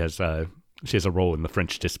 because she has a role in The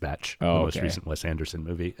French Dispatch, the most recent Wes Anderson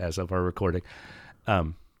movie as of our recording.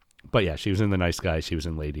 But yeah, she was in The Nice Guy. She was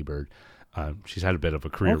in Lady Bird. She's had a bit of a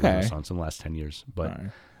career renaissance in the last 10 years. But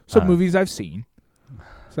some movies I've seen,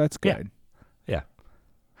 so that's good. Yeah.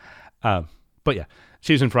 But yeah,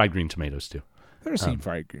 she was in Fried Green Tomatoes too. I've never seen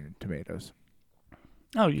Fried Green Tomatoes.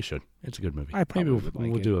 Oh, you should. It's a good movie. Maybe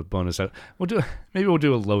we'll do a bonus. Maybe we'll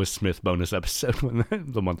do a Lois Smith bonus episode when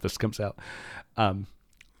the month this comes out.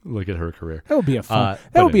 Look at her career. That would be a fun.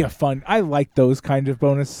 Be a fun. I like those kind of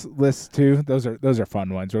bonus lists too. Those are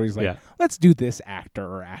fun ones. Where he's like, let's do this actor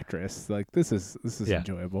or actress. Like this is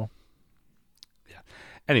enjoyable. Yeah.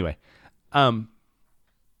 Anyway,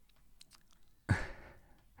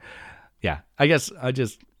 yeah. I guess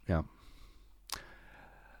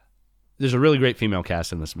there's a really great female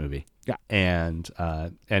cast in this movie. Yeah. And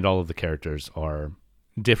all of the characters are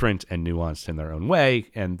different and nuanced in their own way,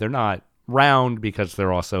 and they're not round because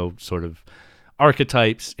they're also sort of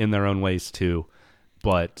archetypes in their own ways too.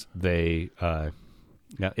 But they,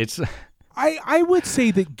 it's. I would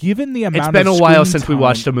say that given the amount, it's been a while since we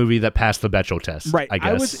watched a movie that passed the Bechdel test. Right. I guess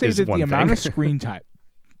I would say that the amount of screen time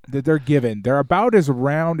that they're given, they're about as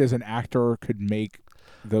round as an actor could make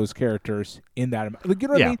those characters in that amount. Like, you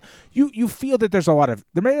know what I mean? You feel that there's a lot of,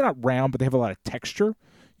 they're maybe not round, but they have a lot of texture.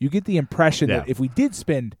 You get the impression that if we did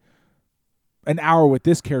spend an hour with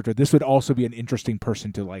this character, this would also be an interesting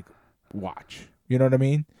person to like watch. You know what I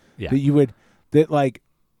mean? Yeah. Because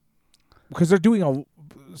they're doing a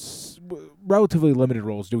relatively limited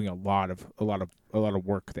roles, doing a lot of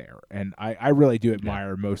work there, and I really do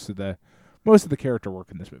admire most of the character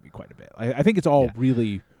work in this movie quite a bit. I think it's all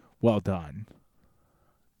really well done.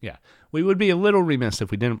 Yeah. We would be a little remiss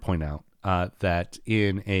if we didn't point out that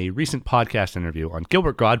in a recent podcast interview on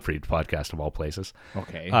Gilbert Gottfried's podcast, of all places,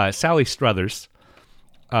 Sally Struthers,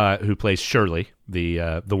 who plays Shirley,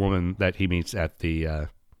 the woman that he meets at the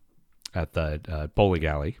bowling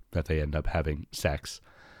alley that they end up having sex,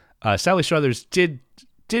 Sally Struthers did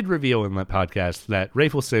reveal in that podcast that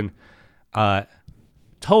Rafelson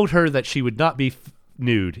told her that she would not be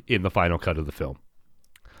nude in the final cut of the film.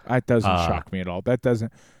 That doesn't shock me at all. That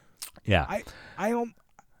doesn't. Yeah. I don't.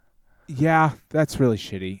 Yeah, that's really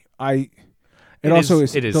shitty. It is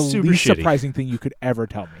the least surprising thing you could ever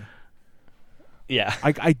tell me. Yeah.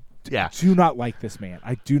 I do not like this man.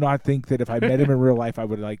 I do not think that if I met him in real life, I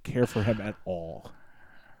would care for him at all.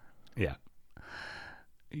 Yeah.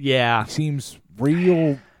 Yeah. He seems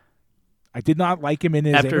real. I did not like him in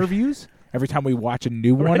his interviews. Every time we watch a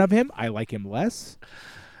new one of him, I like him less.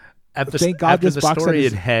 Thank God this box story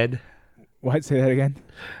set in Head. What? Say that again.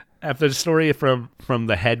 After the story from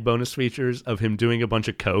the Head bonus features of him doing a bunch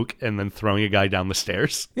of coke and then throwing a guy down the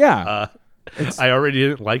stairs. Yeah. I already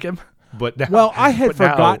didn't like him, but now, well, I had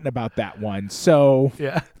forgotten about that one. So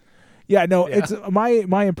yeah. No, it's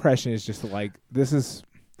my impression is just this is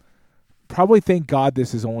probably, thank God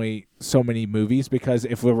this is only so many movies, because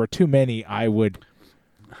if there were too many,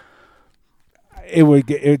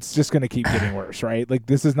 it's just going to keep getting worse, right?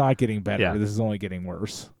 This is not getting better. Yeah. This is only getting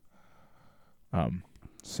worse.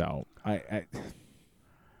 So I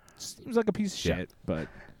seems like a piece of shit, but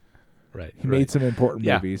he made some important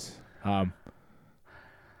movies.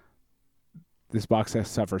 This box set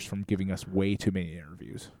suffers from giving us way too many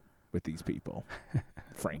interviews with these people,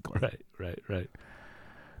 frankly. Right.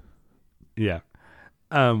 Yeah.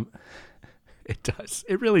 It does.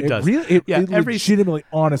 It really does. It legitimately,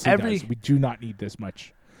 honestly does. We do not need this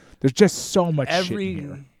much. There's just so much shit in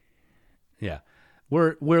here. Yeah.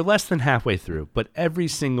 We're less than halfway through, but every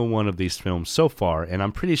single one of these films so far, and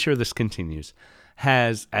I'm pretty sure this continues,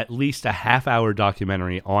 has at least a half-hour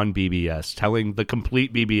documentary on BBS telling the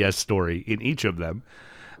complete BBS story in each of them.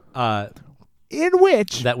 In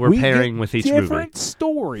which that we're pairing with each movie. Different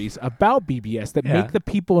stories about BBS that make the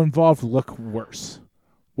people involved look worse.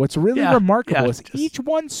 What's really remarkable is each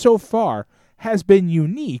one so far has been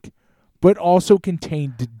unique, but also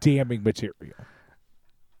contained damning material.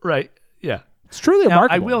 Right. Yeah. It's truly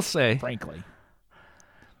remarkable. I will say, frankly,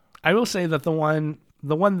 that the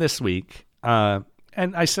one this week, and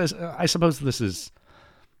I suppose this is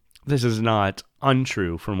not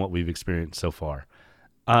untrue from what we've experienced so far.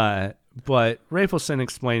 But Rafelson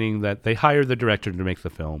explaining that they hired the director to make the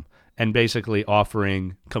film and basically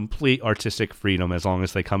offering complete artistic freedom as long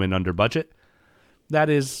as they come in under budget. That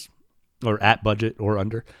is, or at budget or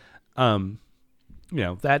under.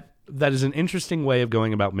 That is an interesting way of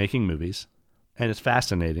going about making movies, and it's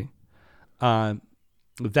fascinating. That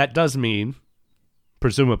does mean,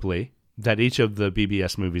 presumably, that each of the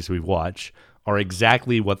BBS movies we've watched are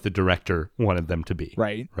exactly what the director wanted them to be.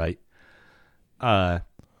 Right. Right.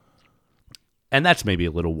 And that's maybe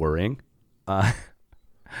a little worrying.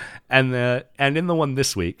 And in the one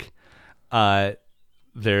this week, there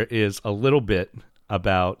is a little bit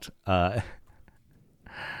about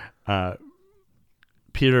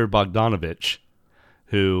Peter Bogdanovich,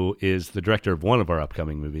 who is the director of one of our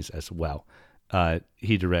upcoming movies as well.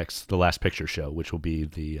 He directs The Last Picture Show, which will be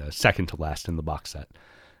the second to last in the box set.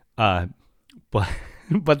 But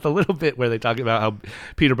the little bit where they talk about how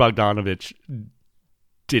Peter Bogdanovich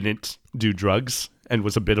didn't do drugs and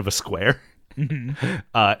was a bit of a square,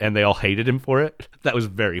 and they all hated him for it. That was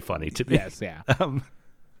very funny to me. Yes, yeah.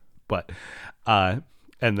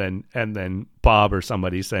 And then Bob or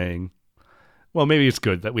somebody saying, "Well, maybe it's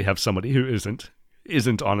good that we have somebody who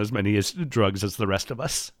isn't on as many drugs as the rest of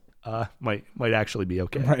us. Might actually be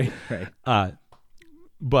okay." Right.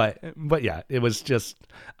 But yeah, it was just,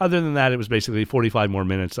 other than that, it was basically 45 more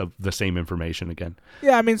minutes of the same information again.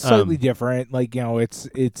 Yeah, I mean, slightly different.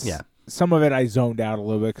 It's some of it I zoned out a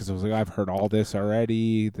little bit because I was like, I've heard all this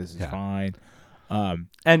already. This is fine.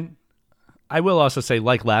 And I will also say,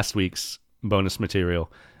 like last week's bonus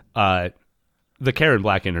material, the Karen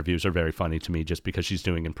Black interviews are very funny to me just because she's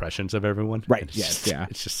doing impressions of everyone. Right. It's yes. Just, yeah.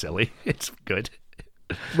 It's just silly. It's good.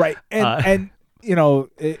 Right. And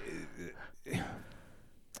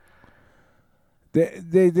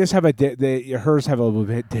They just have hers have a little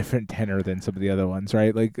bit different tenor than some of the other ones,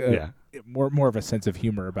 right? More of a sense of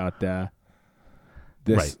humor about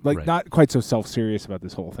this, not quite so self-serious about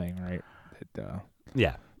this whole thing, right? The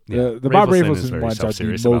Bob Rafelson ones are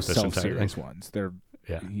the most self-serious ones.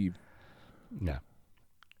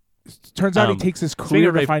 Turns out he takes his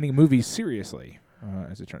career defining movies seriously,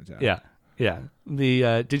 as it turns out. Yeah. Yeah.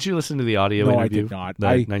 Did you listen to the audio No, interview? I did not. The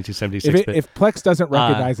 1976 bit? If Plex doesn't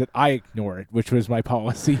recognize it, I ignore it, which was my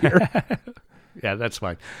policy here. Yeah, that's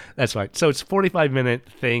fine. That's fine. So it's a 45-minute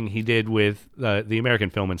thing he did with the American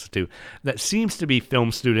Film Institute that seems to be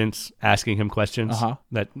film students asking him questions. Uh-huh.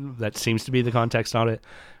 That seems to be the context on it.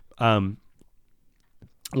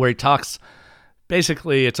 Where he talks,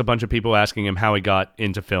 basically it's a bunch of people asking him how he got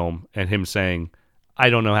into film and him saying, I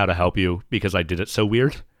don't know how to help you because I did it so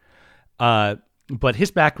weird. But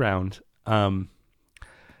his background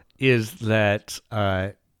is that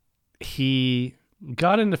he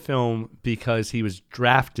got into film because he was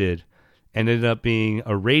drafted and ended up being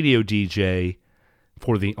a radio DJ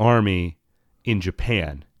for the Army in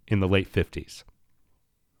Japan in the late 50s.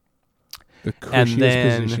 The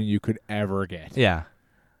cushiest position you could ever get. Yeah.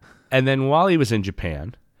 And then while he was in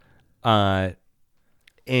Japan,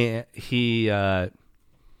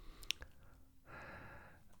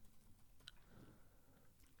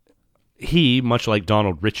 he, much like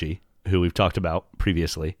Donald Ritchie, who we've talked about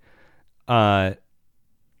previously, was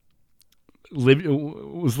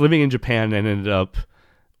living in Japan and ended up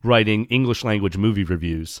writing English language movie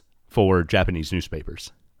reviews for Japanese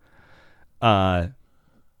newspapers. So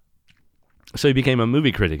he became a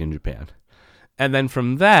movie critic in Japan. And then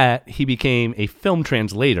from that, he became a film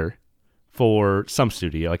translator for some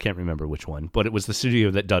studio. I can't remember which one, but it was the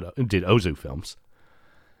studio that did Ozu films.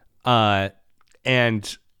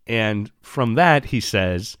 And from that, he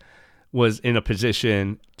says, was in a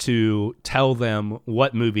position to tell them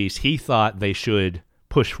what movies he thought they should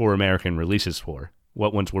push for American releases for,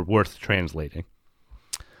 what ones were worth translating.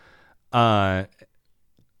 And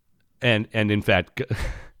in fact,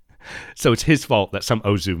 so it's his fault that some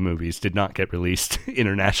Ozu movies did not get released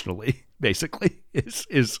internationally, basically,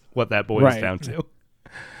 is what that boils down to.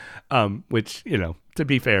 Which, to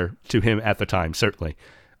be fair to him at the time, certainly,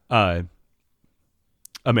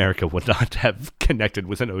 America would not have connected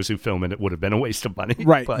with an Ozu film, and it would have been a waste of money.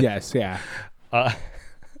 Right. But, yes. Yeah.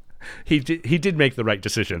 He did make the right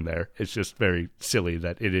decision there. It's just very silly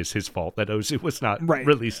that it is his fault that Ozu was not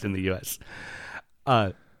released in the U.S.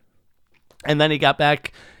 And then he got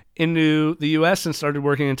back into the U.S. and started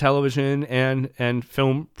working in television and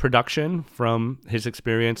film production from his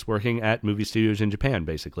experience working at movie studios in Japan,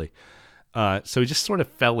 basically. So he just sort of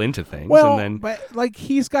fell into things. Well, and then, but like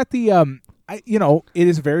he's got the it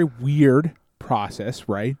is a very weird process,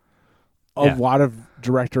 right? A lot of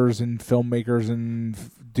directors and filmmakers and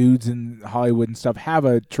dudes in Hollywood and stuff have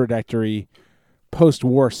a trajectory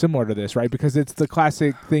post-war similar to this, right? Because it's the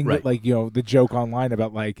classic thing that, like, the joke online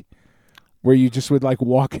about, like, where you just would, like,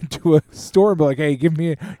 walk into a store and be like, hey,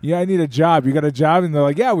 I need a job. You got a job? And they're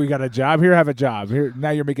like, yeah, we got a job. Here, have a job. Here, now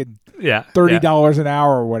you're making $30 an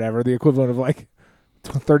hour or whatever, the equivalent of, like,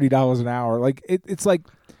 $30 an hour. Like, it's like,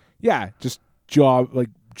 just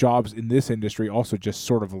jobs in this industry also just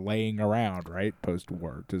sort of laying around, right?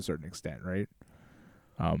 Post-war to a certain extent, right?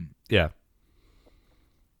 And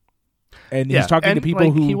he's talking to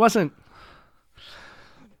people who... He wasn't...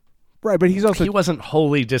 Right, but he wasn't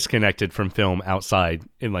wholly disconnected from film outside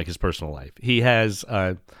in, like, his personal life. He has...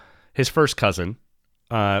 his first cousin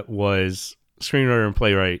was screenwriter and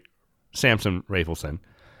playwright Samson Rafelson.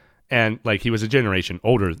 And, like, he was a generation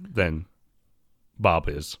older than Bob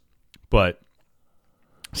is. But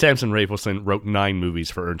Samson Rafelson wrote 9 movies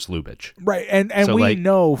for Ernst Lubitsch. Right, and so, we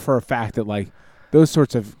know for a fact that, like, those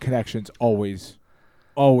sorts of connections always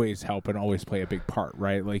help and always play a big part,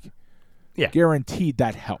 right? Like, guaranteed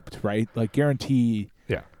that helped, right? Like, guaranteed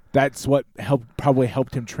that's what probably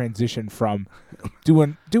helped him transition from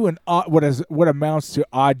doing what amounts to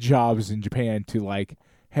odd jobs in Japan to, like,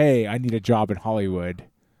 hey, I need a job in Hollywood.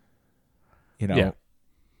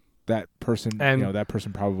 That person, that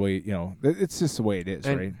person probably, it's just the way it is,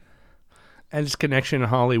 right? And his connection in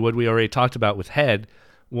Hollywood, we already talked about with Head,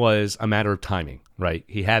 was a matter of timing, right?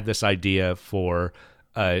 He had this idea for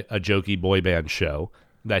a jokey boy band show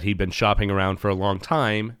that he'd been shopping around for a long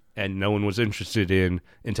time and no one was interested in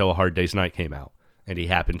until A Hard Day's Night came out. And he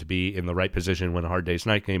happened to be in the right position when A Hard Day's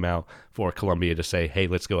Night came out for Columbia to say, hey,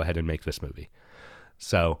 let's go ahead and make this movie.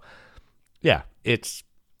 So,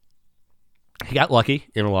 he got lucky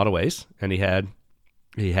in a lot of ways, and he had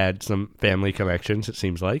some family connections, it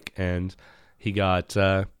seems like, and he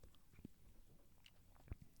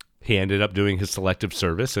ended up doing his selective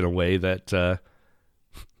service in a way that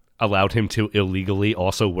allowed him to illegally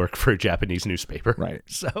also work for a Japanese newspaper. Right.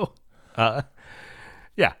 So, it's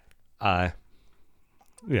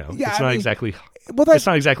not exactly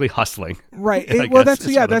hustling. Right.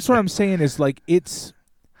 That's what I'm saying is, like, it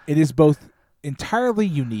is both entirely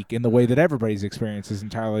unique in the way that everybody's experience is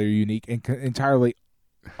entirely unique and entirely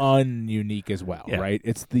ununique as well, Yeah. right?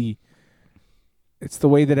 It's the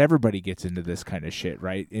way that everybody gets into this kind of shit,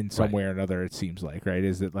 right? In some way or another, it seems like, right?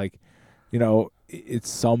 Is it like, it's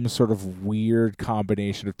some sort of weird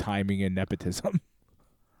combination of timing and nepotism.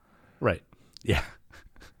 Right. Yeah.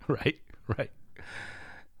 Right.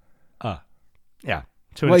 Yeah.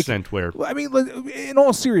 To an extent where... I mean, in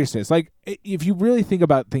all seriousness, like, if you really think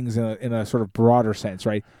about things in a sort of broader sense,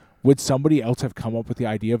 right? Would somebody else have come up with the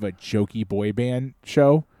idea of a jokey boy band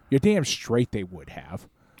show? You're damn straight they would have.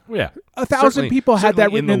 Yeah. 1,000 people had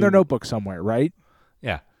that written in their notebook somewhere, right?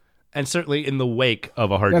 Yeah. And certainly in the wake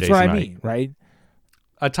of A Hard Day's That's what Night, I mean, right?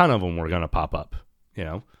 A ton of them were going to pop up,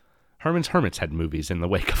 Herman's Hermits had movies in the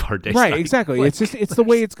wake of Hard Day's Night. Right, exactly. Like, it's the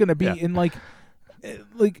way it's going to be. And like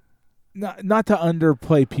not to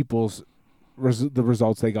underplay people's the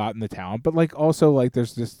results they got in the town, but like also like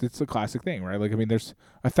there's just, it's a classic thing, right? Like, I mean, there's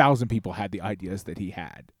 1,000 people had the ideas that he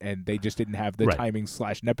had, and they just didn't have the timing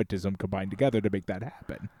 / nepotism combined together to make that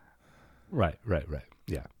happen. Right.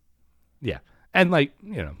 Yeah. And like,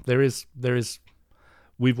 there is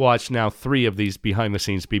we've watched now 3 of these behind the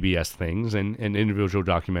scenes BBS things and individual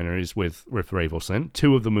documentaries with Rafelson.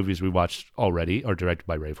 2 of the movies we watched already are directed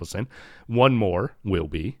by Rafelson. 1 more will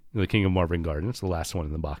be The King of Marvin Gardens, the last one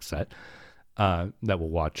in the box set, that we'll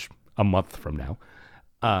watch a month from now.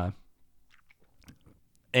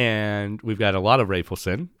 And we've got a lot of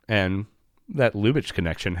Rafelson, and that Lubitsch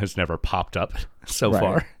connection has never popped up so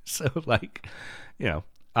far. So like,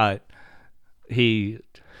 he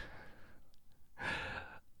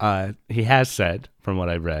has said, from what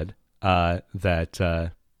I've read, that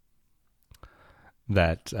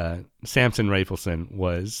Samson Rafelson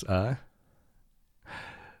was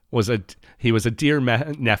a dear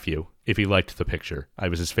nephew if he liked the picture. I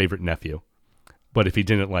was his favorite nephew, but if he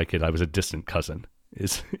didn't like it, I was a distant cousin.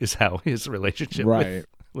 Is how his relationship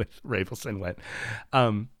with Rafelson went.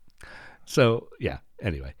 So yeah.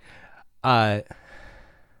 Anyway,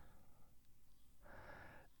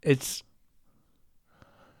 it's.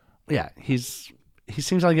 Yeah, he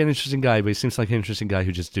seems like an interesting guy, but he seems like an interesting guy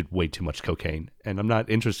who just did way too much cocaine. And I'm not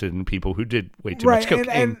interested in people who did way too much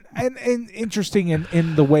cocaine. And interesting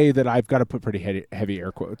in the way that I've got to put pretty heavy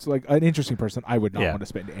air quotes. Like, an interesting person I would not want to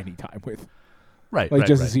spend any time with. Right. Like,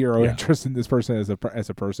 zero interest in this person as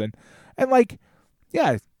a person. And like,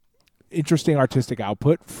 yeah, interesting artistic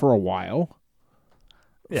output for a while.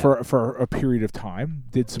 Yeah. For a period of time.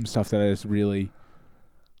 Did some stuff that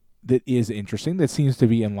is interesting, that seems to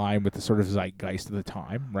be in line with the sort of zeitgeist of the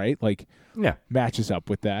time, right? Like, matches up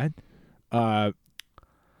with that,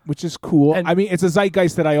 which is cool. And I mean, it's a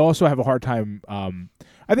zeitgeist that I also have a hard time.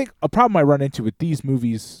 I think a problem I run into with these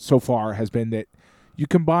movies so far has been that you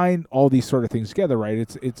combine all these sort of things together,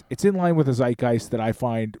 right? It's in line with a zeitgeist that I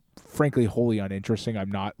find, frankly, wholly uninteresting.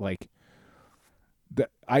 I'm not like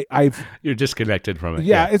you're disconnected from it.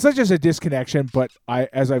 Yeah, it's not just a disconnection, but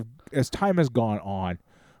as time has gone on,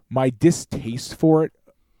 my distaste for it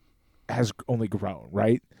has only grown,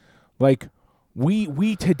 right? Like,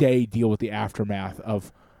 we today deal with the aftermath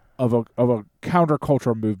of a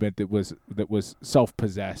countercultural movement that was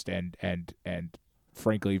self-possessed and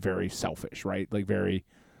frankly very selfish, right? Like, very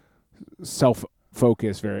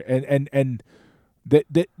self-focused, very and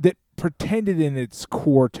that pretended in its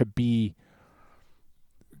core to be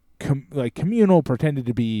communal, pretended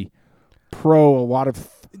to be pro a lot of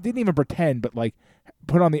didn't even pretend, but like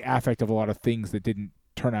put on the affect of a lot of things that didn't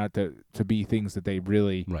turn out to be things that they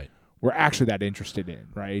really were actually that interested in,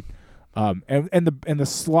 right? And the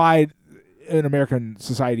slide in American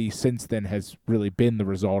society since then has really been the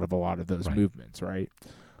result of a lot of those movements, right?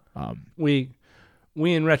 We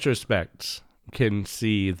in retrospect can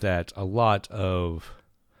see that a lot of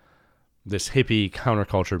this hippie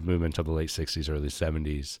counterculture movement of the late 60s, early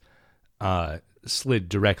 70s slid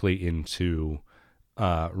directly into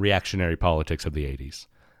reactionary politics of the 80s.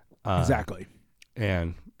 Exactly.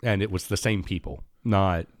 And it was the same people,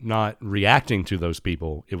 not reacting to those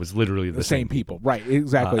people. It was literally the same people. Right,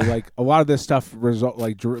 exactly. Like, a lot of this stuff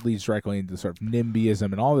leads directly into sort of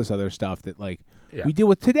NIMBYism and all this other stuff that we deal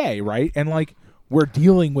with today, right? And like, we're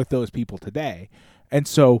dealing with those people today. And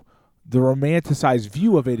so the romanticized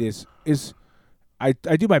view of it is I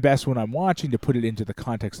do my best when I'm watching to put it into the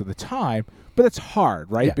context of the time, but it's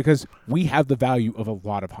hard, right? Yeah. Because we have the value of a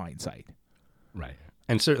lot of hindsight. Right.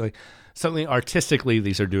 And certainly artistically,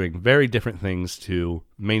 these are doing very different things to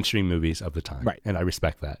mainstream movies of the time. Right. And I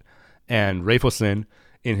respect that. And Rafelson,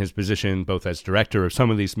 in his position both as director of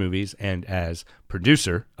some of these movies and as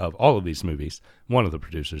producer of all of these movies, one of the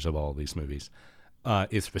producers of all of these movies,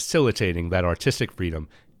 is facilitating that artistic freedom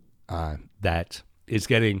that is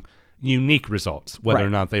getting unique results, whether or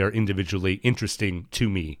not they are individually interesting to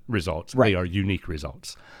me results. They are unique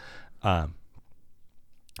results.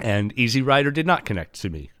 And Easy Rider did not connect to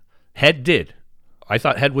me. Head did. I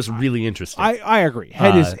thought Head was really interesting. I agree.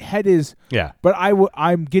 Head is. Yeah. But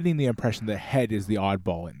I'm getting the impression that Head is the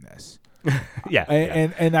oddball in this. Yeah.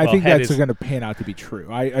 And I think that's going to pan out to be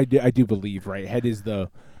true. I do believe, right? Head is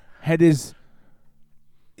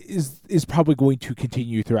probably going to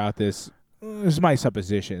continue throughout this. This is my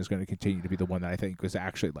supposition, is going to continue to be the one that I think was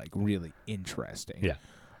actually like really interesting.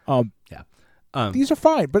 Yeah. These are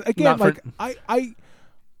fine, but again, like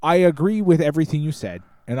I agree with everything you said,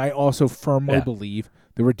 and I also firmly believe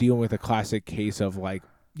that we're dealing with a classic case of like,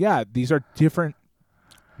 these are different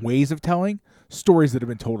ways of telling stories that have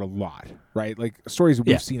been told a lot, right? Like stories that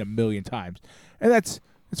we've seen a million times, and it's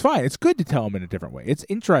fine. It's good to tell them in a different way. It's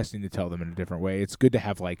interesting to tell them in a different way. It's good to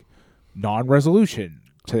have like non-resolution,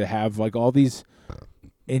 to have like all these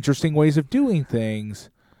interesting ways of doing things.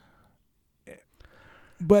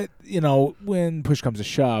 But, when push comes to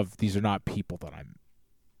shove, these are not people that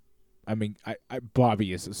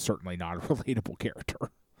Bobby is certainly not a relatable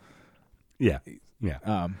character. Yeah.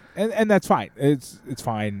 And that's fine. It's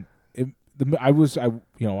fine. I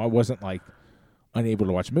wasn't like unable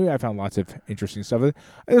to watch the movie. I found lots of interesting stuff.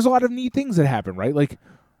 There's a lot of neat things that happen, right? Like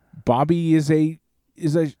Bobby is a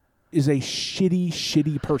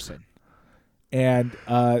shitty person. And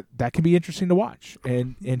that can be interesting to watch.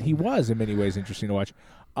 And he was in many ways interesting to watch.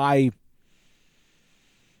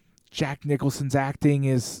 Jack Nicholson's acting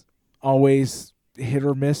is always hit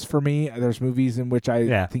or miss for me. There's movies in which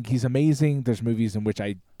I think he's amazing. There's movies in which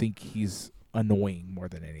I think he's annoying more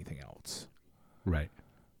than anything else. Right.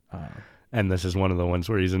 And this is one of the ones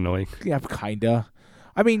where he's annoying. Yeah, kinda.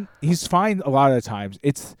 I mean, he's fine a lot of the times.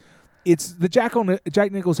 It's the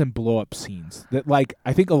Jack Nicholson blow-up scenes that, like,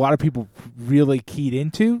 I think a lot of people really keyed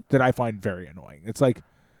into that I find very annoying. It's like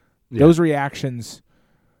those reactions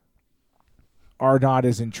are not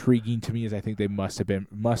as intriguing to me as I think they must have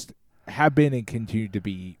been and continue to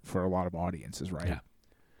be for a lot of audiences, right?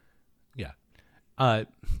 Yeah.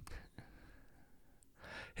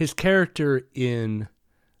 His character in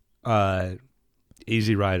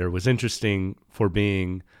Easy Rider was interesting for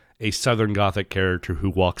being a Southern Gothic character who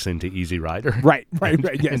walks into Easy Rider. Right,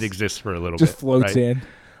 yes. And exists for a little bit. Just floats in.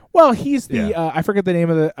 Well, he's the, I forget the name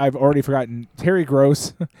of I've already forgotten, Terry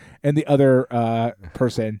Gross and the other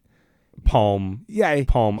person. Palm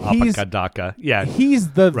Apakadaka. Yeah.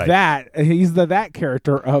 He's the that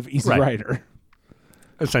character of Easy Rider.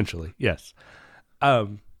 Essentially, yes. At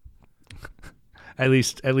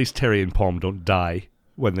least Terry and Palm don't die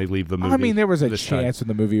when they leave the movie. I mean, there was a chance in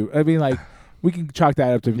the movie. I mean, like, we can chalk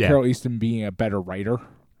that up to Carole Eastman being a better writer.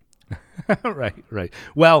 Right.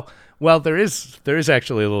 Well, there is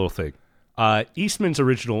actually a little thing. Eastman's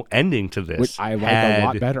original ending to this, which I like a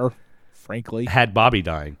lot better, frankly, had Bobby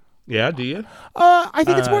dying. Yeah, do you? I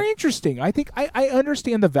think it's more interesting. I think I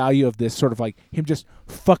understand the value of this sort of like him just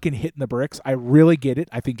fucking hitting the bricks. I really get it.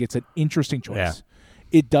 I think it's an interesting choice. Yeah.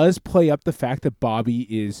 It does play up the fact that Bobby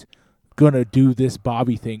is gonna do this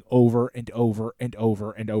Bobby thing over and over and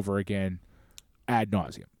over and over again ad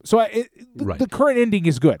nauseum. So the current ending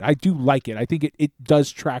is good. I do like it. I think it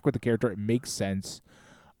does track with the character. It makes sense.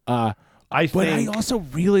 But I also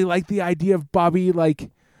really like the idea of Bobby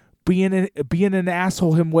like being an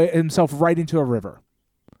asshole himself right into a river.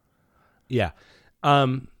 Yeah.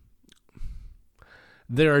 There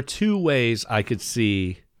are two ways I could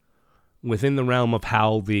see within the realm of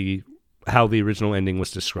how the original ending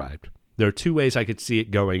was described. There are two ways I could see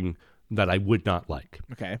it going that I would not like.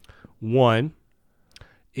 Okay. One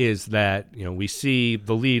is that, we see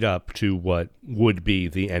the lead up to what would be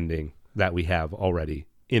the ending that we have already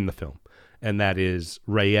in the film. And that is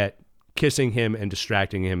Rayette kissing him and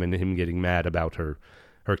distracting him and him getting mad about her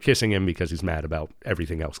kissing him because he's mad about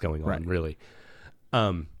everything else going on, really.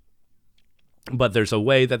 But there's a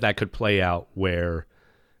way that could play out where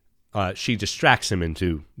she distracts him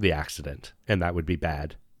into the accident, and that would be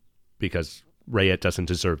bad because Rayette doesn't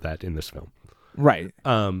deserve that in this film. Right.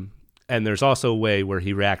 And there's also a way where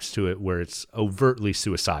he reacts to it where it's overtly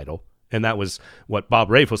suicidal. And that was what Bob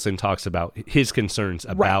Rafelson talks about. His concerns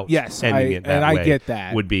about ending it that way. I get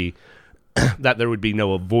that. Would be that there would be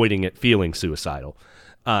no avoiding it feeling suicidal.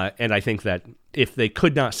 And I think that if they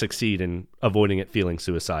could not succeed in avoiding it feeling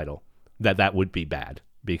suicidal, that would be bad.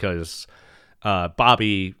 Because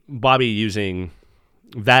Bobby using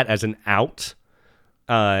that as an out,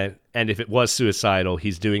 and if it was suicidal,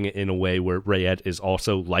 he's doing it in a way where Rayette is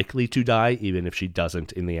also likely to die, even if she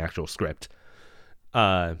doesn't in the actual script.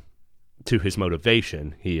 To his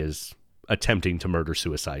motivation, he is attempting to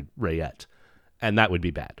murder-suicide Rayette, and that would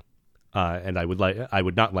be bad. and I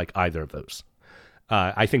would not like either of those.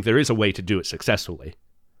 I think there is a way to do it successfully,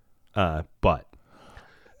 but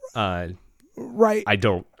right. I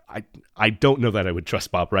don't know that I would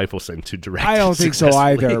trust Bob Rafelson to direct. I don't think so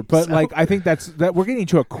either. But so. like, I think that we're getting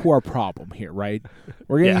to a core problem here, right?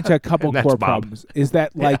 We're getting into a couple core problems. Is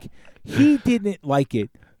that like he didn't like it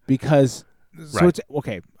because it's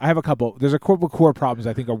okay. I have a couple. There's a couple core problems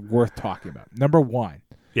I think are worth talking about. Number one,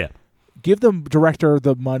 give the director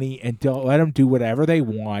the money and don't let them do whatever they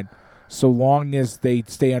want, so long as they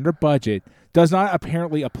stay under budget. Does not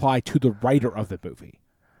apparently apply to the writer of the movie.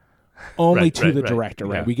 Only to the director,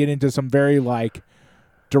 right? Yeah. We get into some very like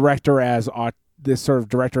director as this sort of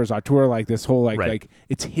director as auteur, like this whole like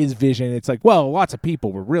it's his vision. It's like, well, lots of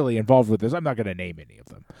people were really involved with this. I'm not going to name any of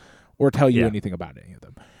them or tell you anything about any of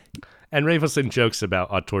them. And Rafelson jokes about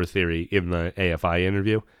auteur theory in the AFI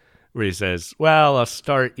interview, where he says, "Well, I'll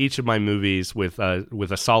start each of my movies with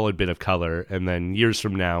a solid bit of color, and then years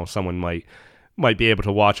from now, someone might be able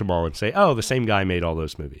to watch them all and say, oh, the same guy made all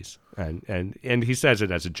those movies." And he says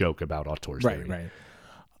it as a joke about auteur theory. Right.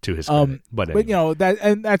 To his credit. But anyway.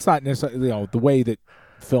 That's not necessarily, the way that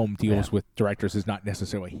film deals with directors is not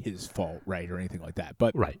necessarily his fault, right, or anything like that.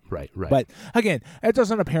 But Right. But again, it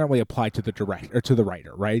doesn't apparently apply to the director or to the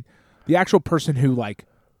writer, right? The actual person who like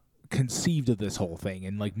conceived of this whole thing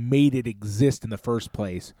and like made it exist in the first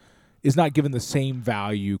place is not given the same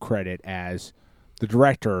value credit as the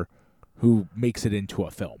director who makes it into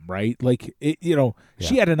a film, right? Like,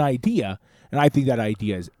 she had an idea, and I think that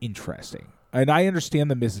idea is interesting. And I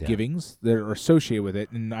understand the misgivings that are associated with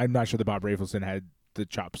it, and I'm not sure that Bob Rafelson had the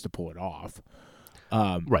chops to pull it off.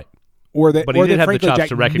 Right. But he did have the chops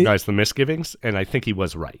to recognize the misgivings, and I think he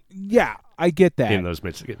was right. Yeah, I get that. In those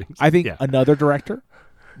misgivings. I think another director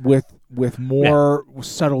with more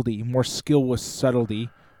subtlety, more skill with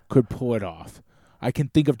subtlety, could pull it off. I can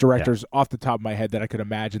think of directors off the top of my head that I could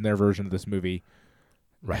imagine their version of this movie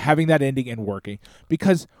having that ending and working.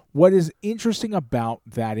 Because what is interesting about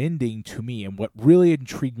that ending to me and what really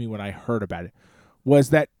intrigued me when I heard about it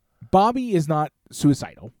was that Bobby is not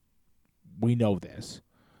suicidal. We know this.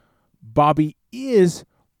 Bobby is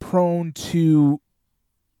prone to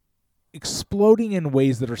exploding in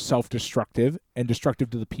ways that are self-destructive and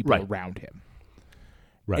destructive to the people around him.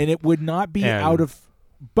 Right. And it would not be out of...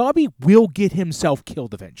 Bobby will get himself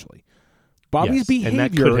killed eventually. Bobby's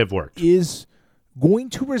behavior is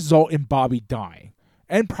going to result in Bobby dying.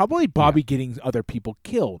 And probably Bobby getting other people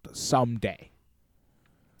killed someday.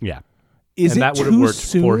 Yeah. And that would have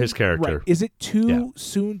worked for his character. Right. Is it too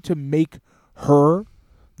soon to make her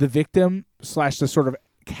the victim / the sort of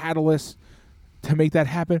catalyst to make that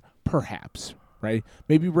happen? Perhaps. Right?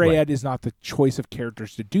 Maybe Rayette is not the choice of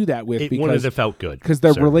characters to do that with. It wouldn't have felt good. Because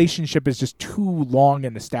their relationship is just too long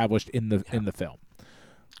and established in the film.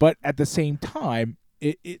 But at the same time,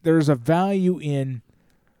 there's a value in...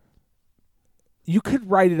 You could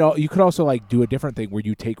write it all. You could also like do a different thing where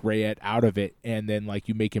you take Rayette out of it and then like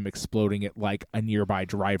you make him exploding at like a nearby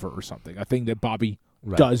driver or something. A thing that Bobby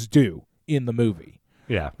does do in the movie.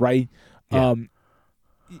 Yeah. Right? Yeah.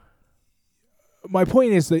 My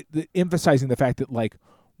point is that emphasizing the fact that, like,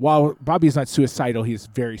 while Bobby is not suicidal, he's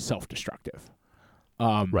very self-destructive.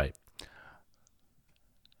 Right.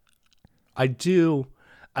 I do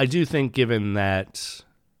think, given that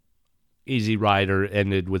Easy Rider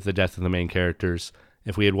ended with the death of the main characters,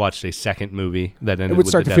 if we had watched a second movie that ended with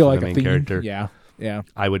the death of the main character,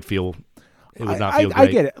 I would feel... It would not feel great. I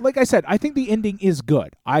get it. Like I said, I think the ending is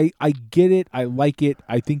good. I get it. I like it.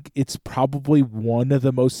 I think it's probably one of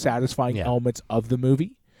the most satisfying elements of the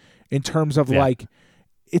movie in terms of like,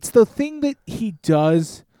 it's the thing that he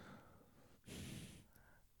does.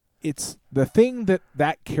 It's the thing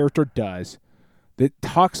that character does that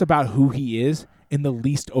talks about who he is in the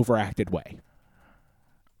least overacted way.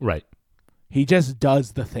 Right. He just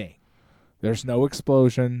does the thing. There's no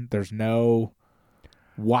explosion. There's no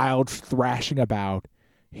wild thrashing about.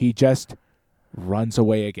 He just runs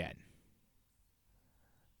away again.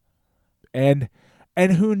 And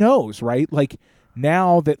who knows, right? Like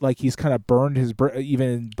now that like he's kind of burned his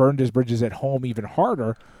bridges at home even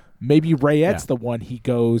harder, maybe Rayette's the one he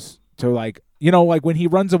goes to, like, like when he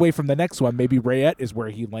runs away from the next one, maybe Rayette is where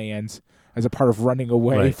he lands as a part of running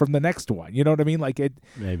away from the next one. You know what I mean? Like it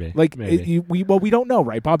maybe. We don't know,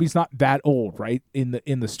 right? Bobby's not that old, right?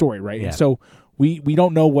 In the story, right? Yeah. And so we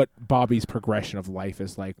don't know what Bobby's progression of life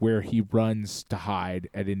is like, where he runs to hide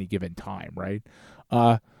at any given time, right?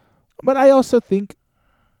 But I also think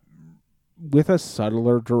with a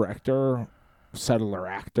subtler director, subtler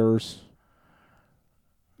actors,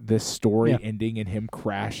 this story ending in him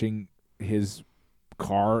crashing his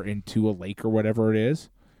car into a lake or whatever it is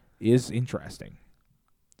is interesting.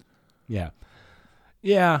 Yeah.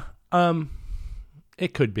 Yeah.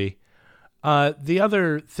 It could be. The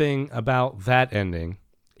other thing about that ending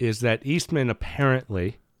is that Eastman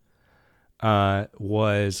apparently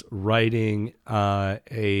was writing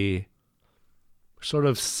a sort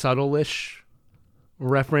of subtle-ish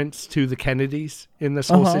reference to the Kennedys in this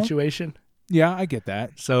whole situation. Yeah, I get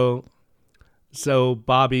that. So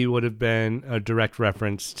Bobby would have been a direct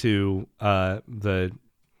reference to the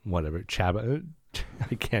whatever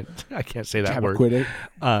I can't say that word. Chappaquiddick.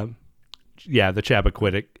 The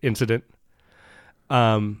Chappaquiddick incident.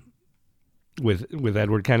 With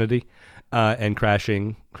Edward Kennedy, and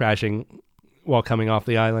crashing while coming off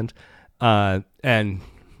the island, and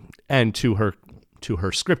to her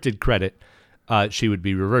scripted credit, she would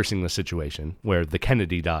be reversing the situation where the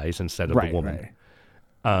Kennedy dies instead of the woman.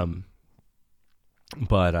 Right.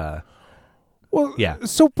 Well, yeah.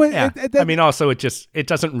 So, but yeah. I mean, also it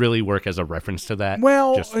doesn't really work as a reference to that.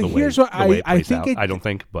 Well, just the here's way, what the way it plays think. Out. I don't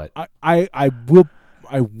think, but I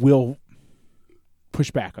will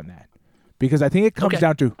push back on that. Because I think it comes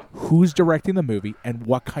down to who's directing the movie and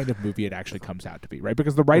what kind of movie it actually comes out to be, right?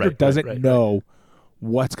 Because the writer doesn't know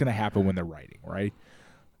what's going to happen when they're writing, right?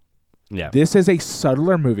 Yeah. This is a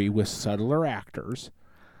subtler movie with subtler actors.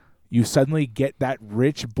 You suddenly get that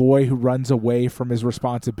rich boy who runs away from his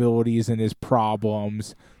responsibilities and his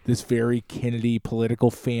problems, this very Kennedy political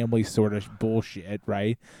family sort of bullshit,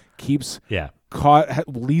 right?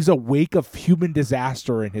 Leaves a wake of human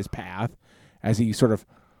disaster in his path as he sort of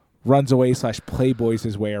runs away / playboys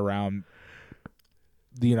his way around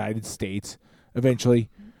the United States eventually.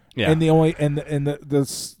 Yeah. And the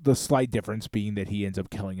slight difference being that he ends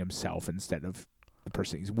up killing himself instead of the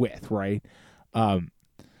person he's with, right? I'm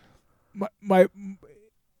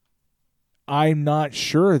not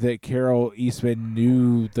sure that Carole Eastman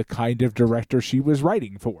knew the kind of director she was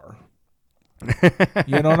writing for.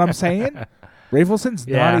 You know what I'm saying? Rafelson's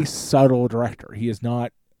not a subtle director. He is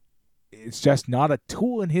not. It's just not a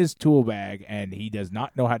tool in his tool bag, and he does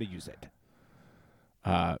not know how to use it.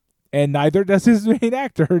 And neither does his main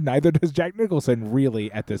actor. Neither does Jack Nicholson,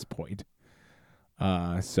 really, at this point.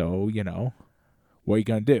 So, what are you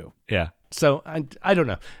going to do? Yeah. So, I don't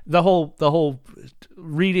know. The whole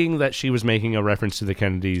reading that she was making a reference to the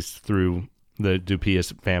Kennedys through the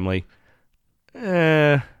Dupuis family.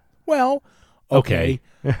 Well, okay.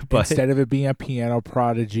 But instead of it being a piano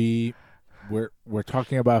prodigy, we're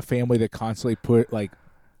talking about a family that constantly put,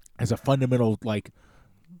 as a fundamental,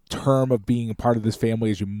 term of being a part of this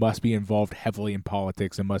family is you must be involved heavily in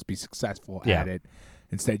politics and must be successful at it.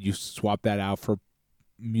 Instead, you swap that out for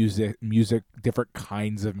music, different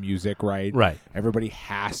kinds of music, right? Right. Everybody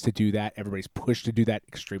has to do that. Everybody's pushed to do that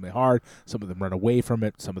extremely hard. Some of them run away from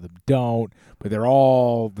it. Some of them don't. But they're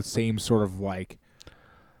all the same sort of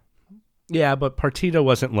Yeah, but Partita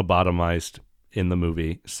wasn't lobotomized in the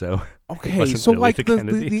movie, so okay. So really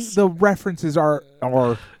the references are,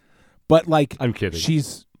 but I'm kidding.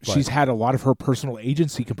 She's had a lot of her personal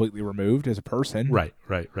agency completely removed as a person. Right.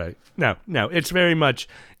 No, it's very much.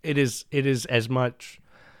 It is as much.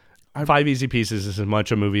 Five Easy Pieces is as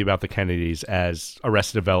much a movie about the Kennedys as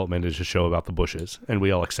Arrested Development is a show about the Bushes, and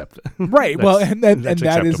we all accept it. Right. Well,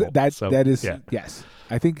 that is yes.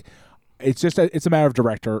 I think it's just it's a matter of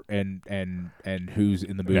director and who's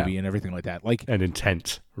in the movie and everything like that. And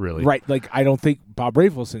intent, really. Right. I don't think Bob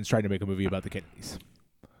Ravelson's trying to make a movie about the Kennedys.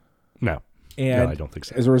 No. And I don't think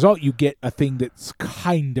so. As a result, you get a thing that's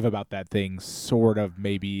kind of about that thing, sort of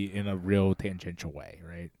maybe in a real tangential way,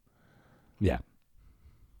 right? Yeah.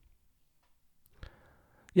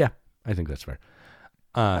 Yeah, I think that's fair.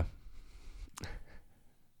 I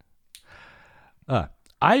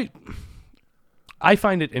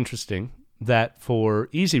find it interesting that for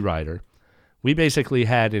Easy Rider, we basically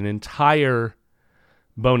had an entire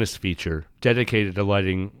bonus feature dedicated to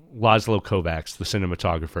letting Laszlo Kovacs, the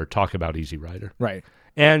cinematographer, talk about Easy Rider. Right.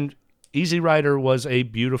 And Easy Rider was a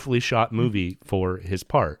beautifully shot movie for his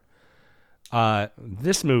part.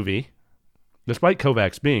 This movie, despite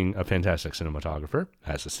Kovacs being a fantastic cinematographer,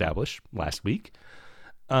 as established last week,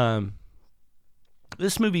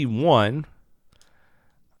 this movie,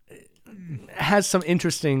 has some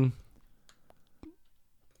interesting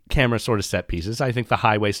camera sort of set pieces. I think the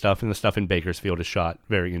highway stuff and the stuff in Bakersfield is shot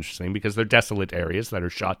very interesting because they're desolate areas that are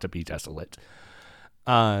shot to be desolate.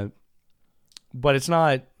 But it's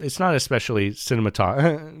not especially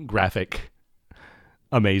cinematographic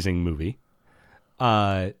amazing movie.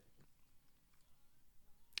 And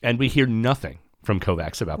we hear nothing from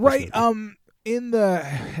Kovacs about this movie.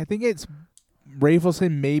 I think it's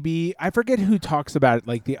Rafelson, maybe, I forget who talks about it,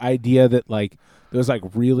 like the idea that like those like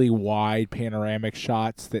really wide panoramic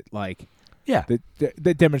shots that like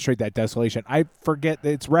that demonstrate that desolation. I forget that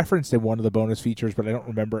it's referenced in one of the bonus features, but I don't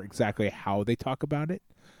remember exactly how they talk about it.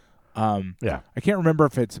 I can't remember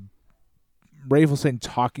if it's Rafelson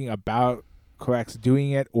talking about Kovacs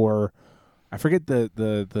doing it, or I forget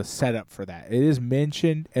the setup for that. It is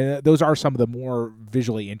mentioned, and those are some of the more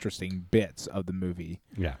visually interesting bits of the movie.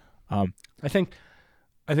 Yeah. I think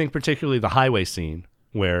particularly the highway scene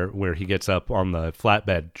where he gets up on the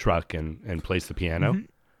flatbed truck and plays the piano. Mm-hmm.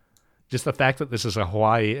 Just the fact that this is a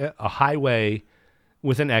highway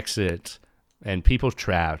with an exit and people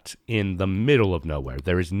trapped in the middle of nowhere.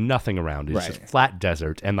 There is nothing around. It's just flat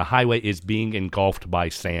desert, and the highway is being engulfed by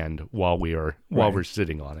sand while we're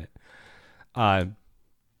sitting on it.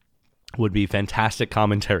 Would be fantastic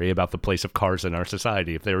commentary about the place of cars in our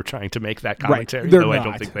society if they were trying to make that commentary. Though I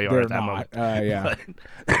don't think they are at that moment.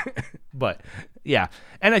 But yeah,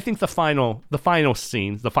 and I think the final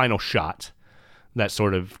scene, the final shot, that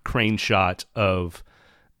sort of crane shot of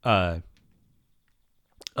the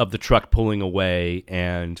truck pulling away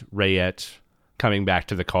and Rayette coming back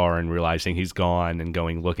to the car and realizing he's gone and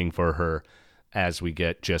going looking for her, as we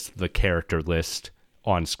get just the character list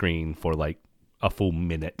on screen for like a full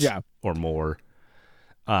minute or more.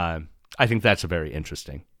 I think that's very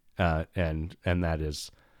interesting. And that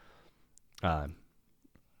is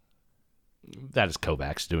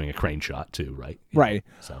Kovacs doing a crane shot too, right? Right.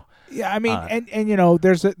 So yeah, I mean, and you know,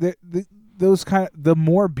 there's those kind of the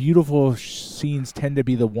more beautiful scenes tend to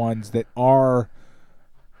be the ones that are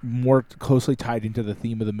more closely tied into the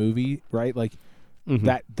theme of the movie, right? Like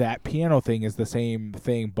that piano thing is the same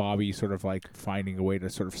thing. Bobby sort of like finding a way to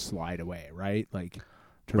sort of slide away, right? Like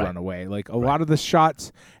to run away. Like a lot of the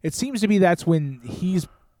shots, it seems to be that's when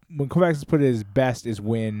Kovacs is put at his best is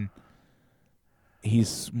when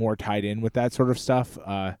he's more tied in with that sort of stuff.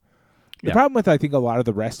 The problem with I think a lot of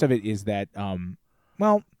the rest of it is that,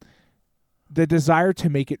 the desire to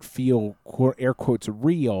make it feel air quotes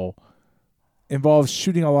real involves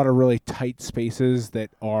shooting a lot of really tight spaces that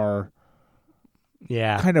are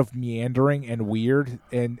kind of meandering and weird,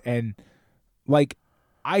 and like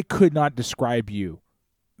I could not describe you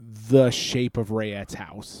the shape of Rayette's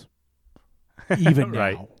house even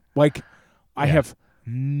now. Like I have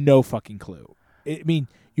no fucking clue. I mean,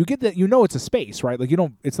 you get that, you know, it's a space, right? Like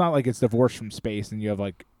it's not like it's divorced from space and you have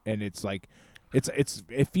like, and it's like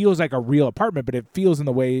it feels like a real apartment, but it feels in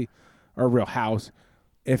the way, or a real house.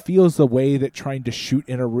 It feels the way that trying to shoot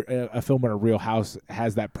in a film in a real house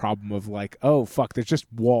has that problem of like, oh fuck, there's just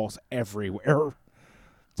walls everywhere,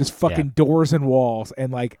 just fucking doors and walls,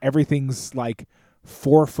 and like everything's like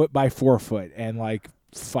 4 foot by 4 foot, and like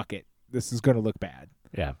fuck it, this is gonna look bad.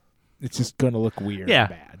 Yeah, it's just gonna look weird and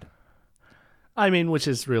bad. I mean, which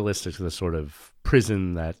is realistic to the sort of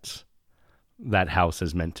prison that house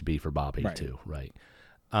is meant to be for Bobby too, right?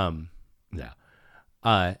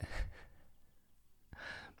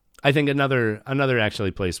 I think another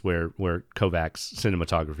actually place where Kovacs'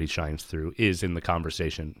 cinematography shines through is in the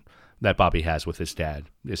conversation that Bobby has with his dad.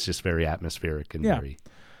 It's just very atmospheric and very,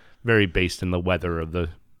 very based in the weather of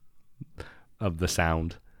the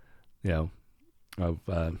sound, you know,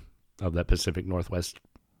 of that Pacific Northwest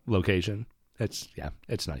location. It's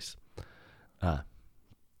nice. I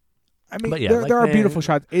mean, there are beautiful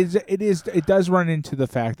shots. It does run into the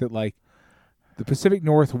fact that like the Pacific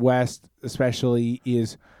Northwest, especially,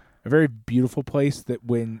 is a very beautiful place that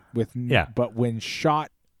but when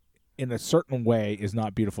shot in a certain way is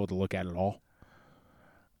not beautiful to look at all.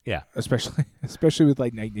 Yeah, especially with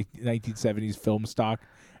like 1970s film stock,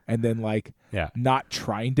 and then like not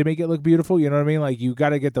trying to make it look beautiful. You know what I mean? Like you got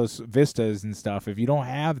to get those vistas and stuff. If you don't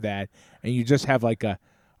have that, and you just have like a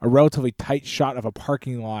relatively tight shot of a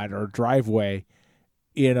parking lot or driveway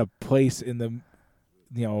in a place in the,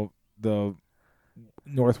 you know, the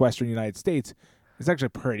northwestern United States, it's actually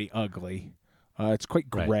pretty ugly. It's quite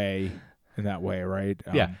gray in that way, right?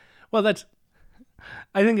 Well,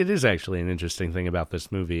 I think it is actually an interesting thing about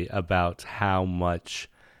this movie, about how much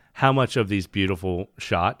of these beautiful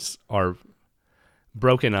shots are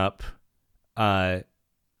broken up.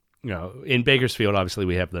 You know, in Bakersfield, obviously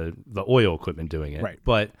we have the oil equipment doing it, right?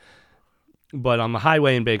 But on the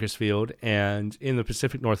highway in Bakersfield and in the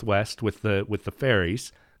Pacific Northwest with the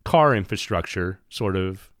ferries, car infrastructure sort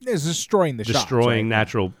of is destroying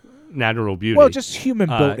natural beauty. Well, just human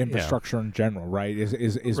built infrastructure in general, right?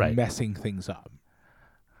 Is messing things up.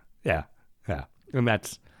 Yeah, and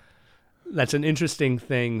that's an interesting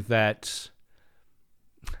thing that,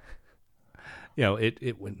 you know,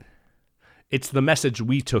 it's the message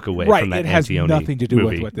we took away right. from that It has Antonioni nothing to do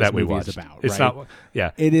movie with what this that we movie watched. is about. It's right? not.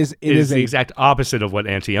 Yeah, it is the exact opposite of what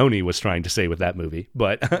Antonioni was trying to say with that movie,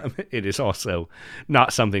 but it is also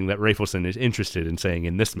not something that Rafelson is interested in saying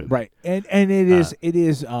in this movie. Right, and it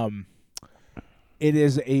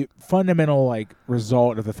is a fundamental like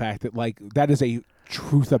result of the fact that like that is a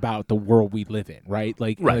truth about the world we live in, right?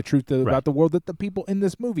 Like and the truth about the world that the people in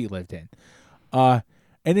this movie lived in. And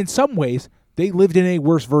in some ways, they lived in a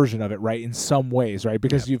worse version of it, right? In some ways, right?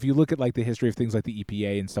 Because if you look at like the history of things like the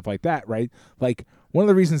EPA and stuff like that, right? Like one of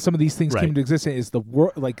the reasons some of these things came into existence is the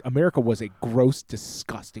world, like America was a gross,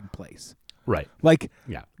 disgusting place. Right. Like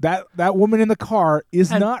that woman in the car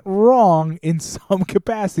is not wrong in some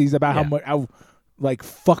capacities about how like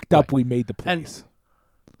fucked up we made the place.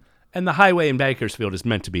 And the highway in Bakersfield is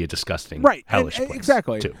meant to be a disgusting, hellish place.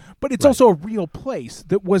 Exactly. Too. But it's also a real place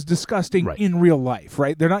that was disgusting in real life,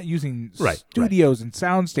 right? They're not using studios and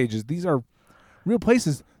sound stages. These are real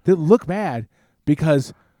places that look bad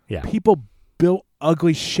because people built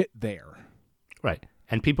ugly shit there. Right.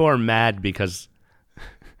 And people are mad because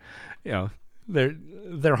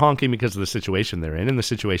they're honking because of the situation they're in, and the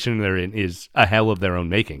situation they're in is a hell of their own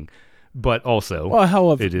making. But also, a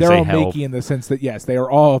hell of their own making in the sense that yes, they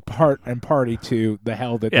are all part and party to the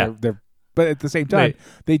hell that they're. But at the same time,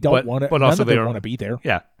 they don't want to. But also, they want to be there.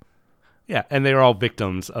 Yeah, yeah, and they are all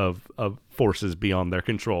victims of forces beyond their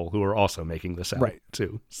control who are also making this out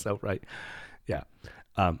too. So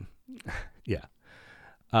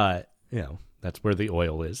that's where the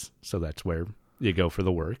oil is. So that's where you go for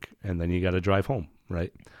the work, and then you got to drive home,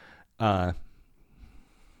 right? I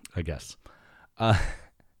guess.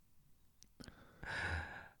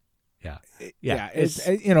 It's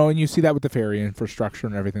and you see that with the ferry infrastructure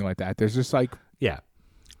and everything like that. There's just like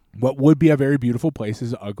what would be a very beautiful place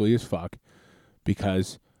is ugly as fuck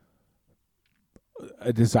because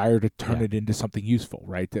a desire to turn it into something useful,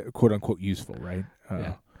 right? Quote unquote useful, right?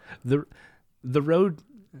 The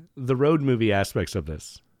road movie aspects of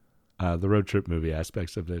this, the road trip movie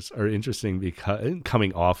aspects of this are interesting because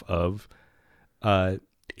coming off of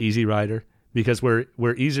Easy Rider. Because where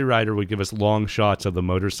Easy Rider would give us long shots of the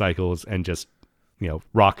motorcycles and just,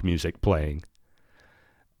 rock music playing.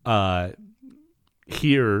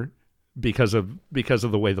 Here, because of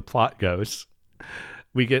the way the plot goes,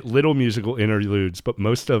 we get little musical interludes, but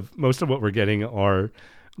most of what we're getting are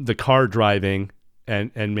the car driving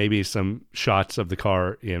and maybe some shots of the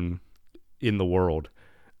car in the world.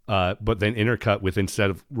 But then intercut with, instead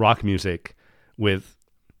of rock music, with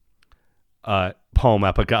Paul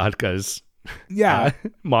Mapagatka's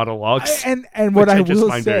monologues. And what I will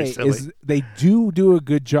say is they do a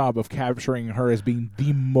good job of capturing her as being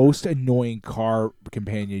the most annoying car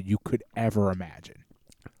companion you could ever imagine.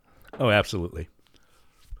 Oh, absolutely.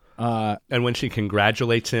 And when she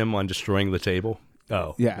congratulates him on destroying the table.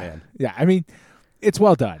 Oh, man. Yeah, I mean, it's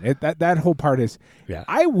well done. That whole part is... Yeah.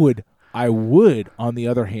 I would, on the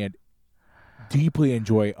other hand, deeply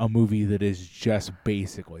enjoy a movie that is just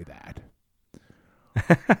basically that.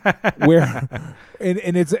 Where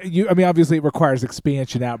and it's obviously it requires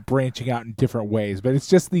branching out in different ways, but it's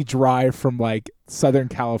just the drive from like Southern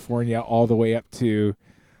California all the way up to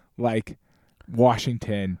like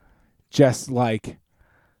Washington, just like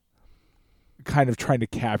kind of trying to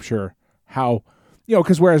capture how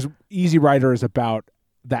because whereas Easy Rider is about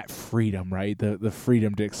that freedom, right? The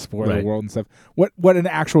freedom to explore the world and stuff. What an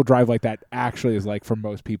actual drive like that actually is like for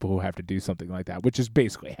most people who have to do something like that, which is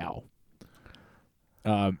basically hell.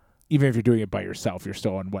 Even if you're doing it by yourself, you're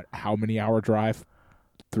still on how many hour drive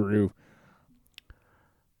through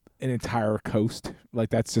an entire coast? Like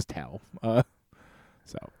that's just hell.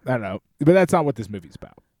 So I don't know, but that's not what this movie's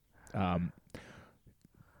about.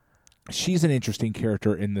 She's an interesting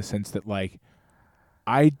character in the sense that like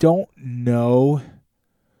I don't know.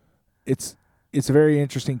 It's a very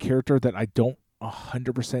interesting character that I don't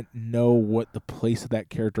 100% know what the place of that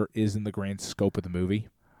character is in the grand scope of the movie.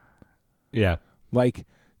 Yeah. Like,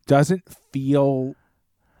 doesn't feel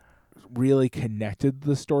really connected to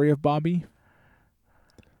the story of Bobby.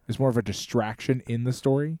 It's more of a distraction in the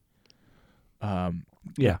story.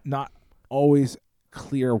 Not always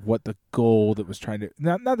clear what the goal that was trying to...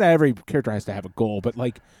 Not that every character has to have a goal, but,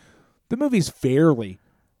 like, the movie's fairly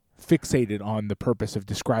fixated on the purpose of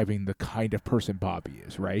describing the kind of person Bobby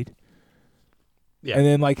is, right? Yeah. And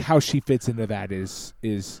then, like, how she fits into that is...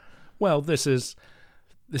 Well, this is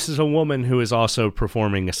a woman who is also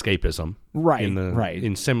performing escapism,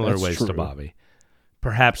 in similar ways to Bobby.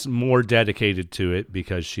 Perhaps more dedicated to it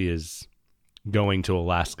because she is going to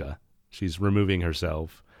Alaska. She's removing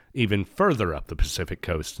herself even further up the Pacific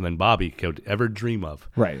coast than Bobby could ever dream of.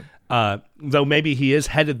 Right. Though maybe he is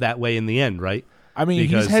headed that way in the end, right? I mean,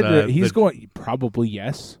 because, he's going, probably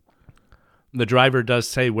yes. The driver does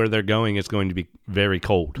say where they're going is going to be very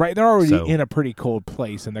cold. Right, they're already in a pretty cold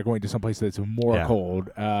place, and they're going to someplace that's more cold.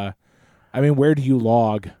 I mean, where do you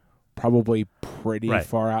log? Probably pretty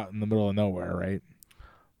far out in the middle of nowhere, right?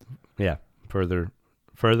 Yeah, further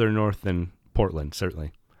north than Portland,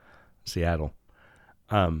 certainly. Seattle.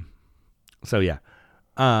 So, yeah.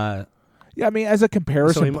 Yeah, I mean, as a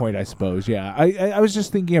comparison point, I suppose, yeah. I was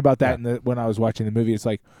just thinking about that when I was watching the movie. It's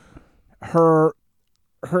like her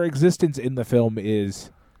existence in the film is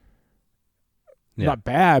not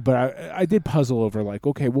bad, but I did puzzle over, like,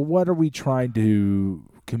 okay, well, what are we trying to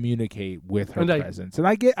communicate with her presence? And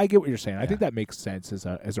I get what you're saying. I think that makes sense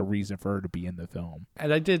as a reason for her to be in the film.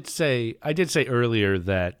 And I did say earlier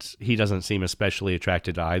that he doesn't seem especially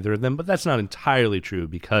attracted to either of them, but that's not entirely true,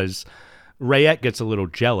 because Rayette gets a little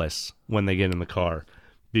jealous when they get in the car,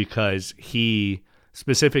 because he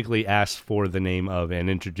specifically asks for the name of and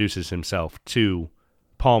introduces himself to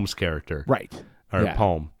Palm's character. Right. Or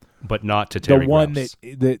Palm, but not to Terry The one Grouse.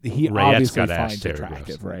 that he Rayette's obviously finds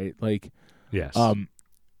attractive, right? Like, yes.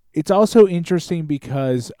 It's also interesting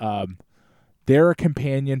because they're a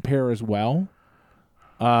companion pair as well.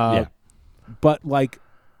 But, like,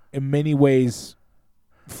 in many ways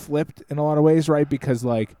flipped in a lot of ways, right? Because,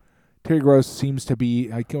 like, Terry Gross seems to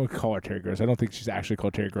be, I can't call her Terry Gross. I don't think she's actually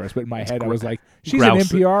called Terry Gross, but in my head I was like, she's an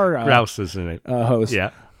NPR Grouse, isn't it? Host. Yeah.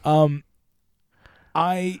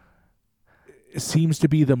 Seems to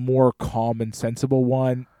be the more calm and sensible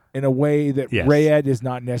one in a way that Rayette is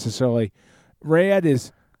not necessarily. Rayette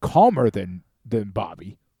is calmer than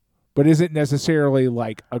Bobby, but isn't necessarily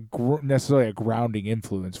like necessarily a grounding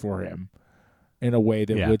influence for him in a way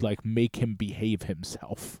that would like make him behave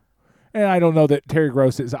himself. And I don't know that Terry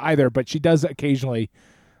Gross is either, but she does occasionally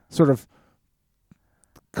sort of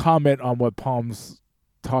comment on what Palm's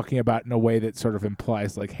talking about in a way that sort of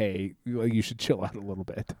implies like, hey, you should chill out a little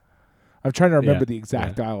bit. I'm trying to remember the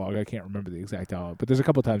exact dialogue. I can't remember the exact dialogue, but there's a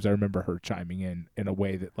couple times I remember her chiming in a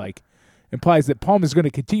way that like implies that Palm is going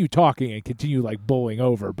to continue talking and continue like bullying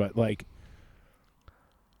over, but like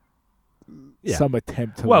some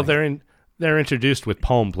attempt to. Well, they're introduced with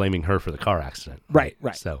Palm blaming her for the car accident. Right.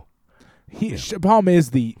 So Palm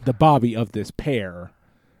is the Bobby of this pair.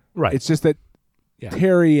 Right. It's just that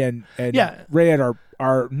Terry and Rayette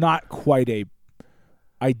are not quite a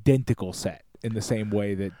identical set in the same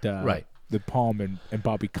way that the Palm and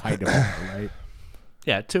Bobby kind of are, right?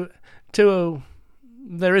 Yeah,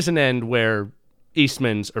 there is an end where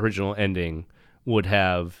Eastman's original ending would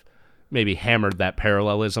have maybe hammered that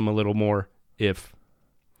parallelism a little more if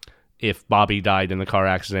Bobby died in the car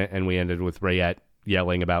accident and we ended with Rayette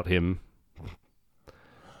yelling about him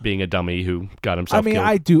being a dummy who got himself killed.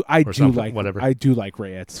 I do like whatever. I do like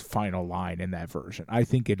Rayette's final line in that version. I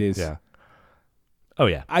think it is. Yeah. Oh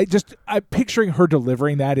yeah. I'm picturing her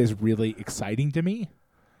delivering that is really exciting to me.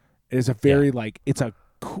 It is a very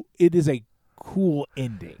it is a cool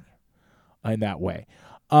ending in that way.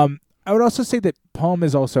 I would also say that Palm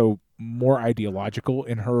is also more ideological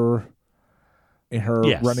in her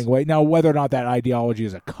running away. Now, whether or not that ideology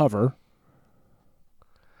is a cover,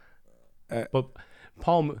 but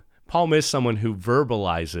Palm is someone who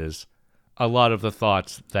verbalizes a lot of the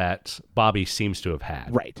thoughts that Bobby seems to have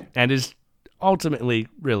had, right? And is ultimately,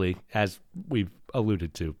 really, as we've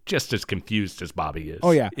alluded to, just as confused as Bobby is.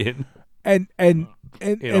 Oh yeah, and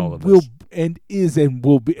will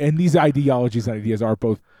be, and these ideologies and ideas are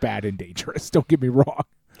both bad and dangerous. Don't get me wrong.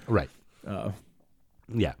 Right.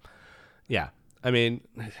 Yeah. I mean,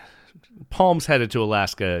 Palm's headed to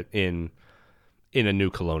Alaska in a new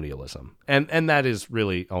colonialism, and that is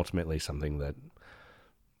really ultimately something that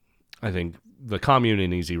I think the Commune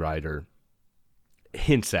and Easy Rider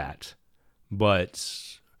hints at.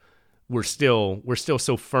 But we're still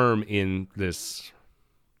so firm in this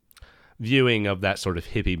viewing of that sort of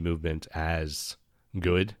hippie movement as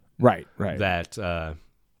good, right? That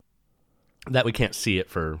we can't see it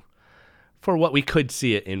for what we could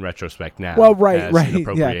see it in retrospect now. Well, right, as an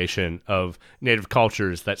appropriation of native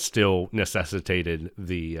cultures that still necessitated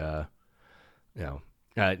the,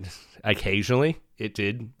 occasionally it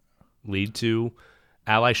did lead to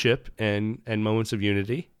allyship and moments of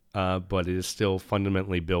unity. But it is still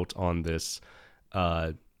fundamentally built on this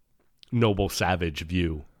noble savage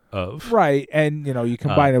view of right, and you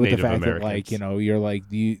combine it with Native the fact Americans. That you're like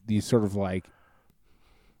these sort of like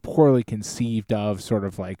poorly conceived of sort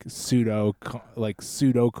of like pseudo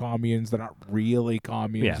communes that aren't really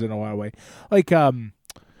communes in a lot of ways. Like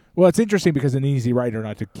Well, it's interesting because in Easy Rider,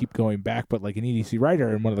 not to keep going back, but like in Easy Rider,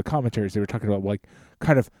 in one of the commentaries, they were talking about like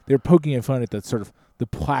kind of they're poking fun at the sort of the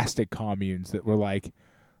plastic communes that were like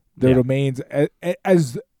their domains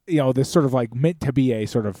as this sort of like meant to be a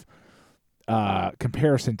sort of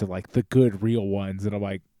comparison to like the good real ones, and I'm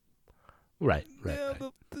like, right.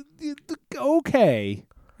 Okay,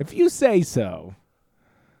 if you say so.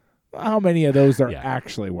 How many of those there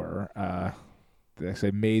actually were? They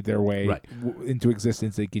actually made their way into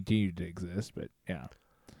existence and continued to exist, but yeah.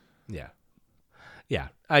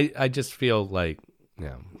 I just feel like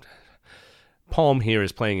Palm here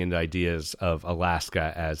is playing into ideas of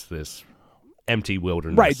Alaska as this empty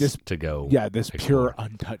wilderness, right? This to go, this explore, pure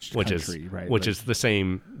untouched which country, is right? Which is the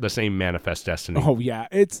same manifest destiny. Oh yeah,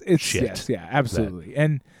 it's shit. Yes, absolutely,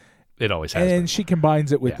 and it always has. And she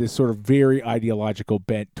combines it with this sort of very ideological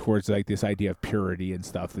bent towards like this idea of purity and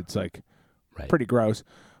stuff. That's like pretty gross,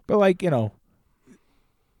 but like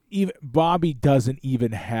even Bobby doesn't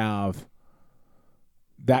even have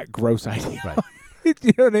that gross idea. Right.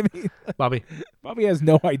 You know what I mean? Bobby has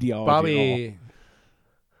no ideology.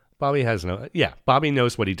 Bobby has no. Yeah, Bobby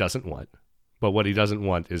knows what he doesn't want, but what he doesn't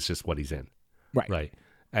want is just what he's in. Right. Right.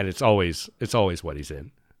 And it's always what he's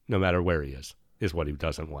in, no matter where he is what he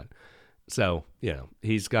doesn't want. So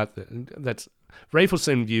he's got that's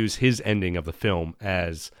Rafelson views his ending of the film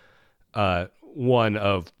as one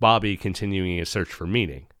of Bobby continuing his search for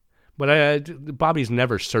meaning. But Bobby's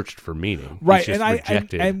never searched for meaning. Right, He's just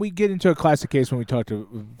rejected. And we get into a classic case when we talked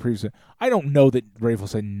to previously. I don't know that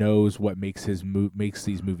Rafelson knows what makes these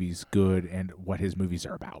movies good and what his movies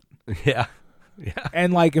are about. Yeah.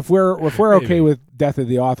 And like if we're okay with Death of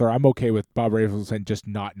the Author, I'm okay with Bob Rafelson just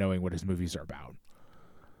not knowing what his movies are about.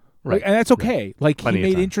 Right, and that's okay. Right. Like Plenty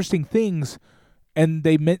he made interesting things, and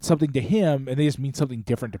they meant something to him, and they just mean something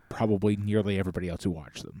different to probably nearly everybody else who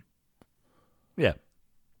watched them. Yeah.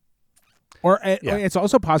 Or it's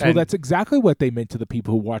also possible that's exactly what they meant to the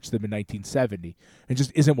people who watched them in 1970. It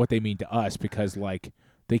just isn't what they mean to us because, like,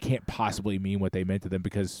 they can't possibly mean what they meant to them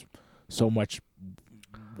because so much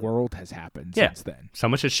world has happened since then. So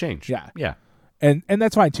much has changed. Yeah. And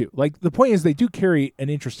that's fine, too. Like, the point is they do carry an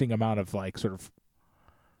interesting amount of, like, sort of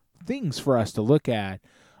things for us to look at.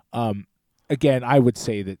 Again, I would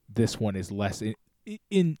say that this one is less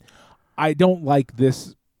I don't like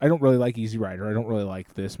this. I don't really like Easy Rider. I don't really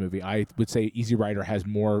like this movie. I would say Easy Rider has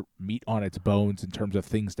more meat on its bones in terms of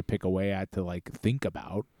things to pick away at to like think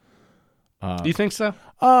about. Do you think so?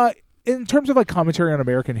 In terms of like commentary on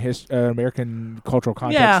American cultural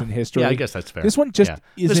context and history, I guess that's fair. This one just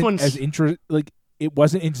isn't as like it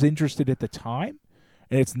wasn't as interested at the time,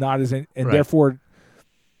 and it's not as therefore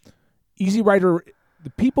Easy Rider. The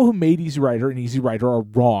people who made Easy Rider and Easy Rider are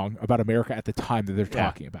wrong about America at the time that they're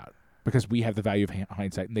talking about. Because we have the value of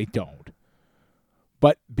hindsight, and they don't.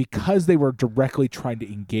 But because they were directly trying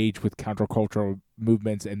to engage with countercultural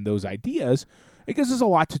movements and those ideas, it gives us a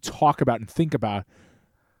lot to talk about and think about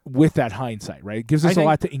with that hindsight, right? It gives us a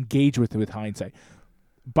lot to engage with hindsight.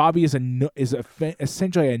 Bobby is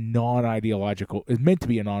essentially a non-ideological, is meant to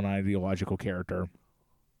be a non-ideological character.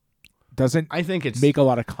 Doesn't make a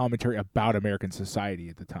lot of commentary about American society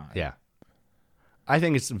at the time. Yeah. I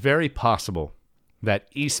think it's very possible that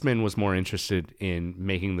Eastman was more interested in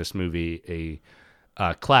making this movie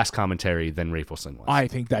a class commentary than Rafelson was. I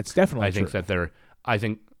think that's definitely true. I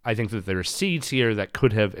think that there are seeds here that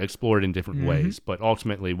could have explored in different ways, but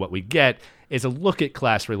ultimately what we get is a look at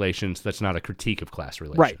class relations that's not a critique of class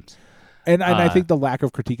relations. Right. And I think the lack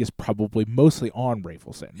of critique is probably mostly on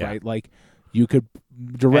Rafelson, right? Like you could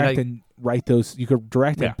direct and write those. You could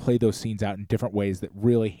direct and play those scenes out in different ways that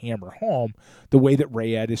really hammer home the way that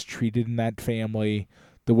Rayed is treated in that family,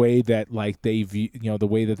 the way that like they view, the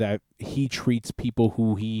way that he treats people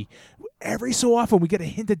who he. Every so often we get a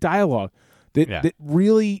hint of dialogue that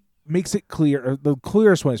really makes it clear. The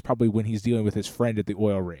clearest one is probably when he's dealing with his friend at the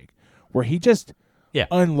oil rig, where he just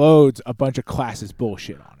unloads a bunch of classist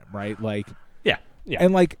bullshit on him, right? Like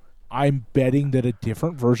and like. I'm betting that a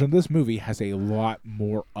different version of this movie has a lot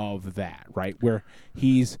more of that, right? Where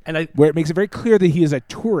where it makes it very clear that he is a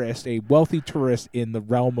tourist, a wealthy tourist in the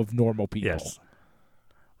realm of normal people. Yes.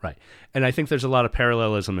 Right. And I think there's a lot of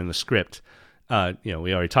parallelism in the script. We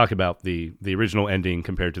already talked about the original ending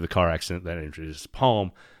compared to the car accident that introduced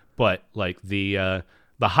Palm, but like the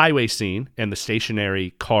highway scene and the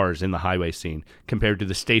stationary cars in the highway scene compared to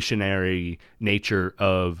the stationary nature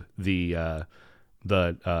of the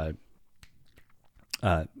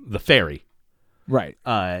ferry, right?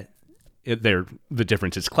 The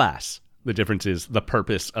difference is class. The difference is the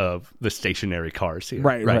purpose of the stationary cars here,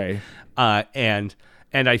 right? And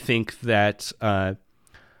I think that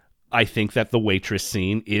I think that the waitress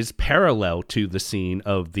scene is parallel to the scene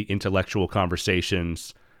of the intellectual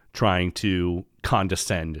conversations trying to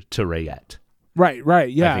condescend to Rayette. Right.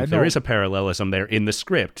 Yeah. I think there is a parallelism there in the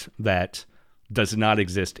script that does not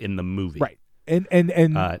exist in the movie. Right. And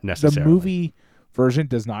the movie version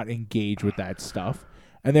does not engage with that stuff,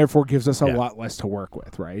 and therefore gives us a lot less to work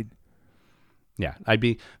with, right? Yeah,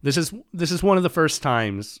 this is one of the first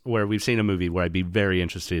times where we've seen a movie where I'd be very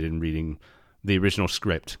interested in reading the original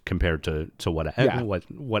script compared to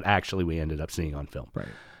what actually we ended up seeing on film.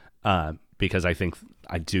 Right. Because I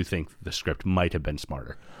do think the script might have been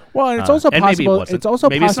smarter. Well, and it's also possible. It's also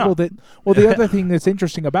possible that. Well, the other thing that's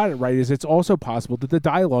interesting about it, right, is it's also possible that the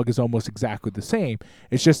dialogue is almost exactly the same.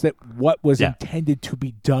 It's just that what was intended to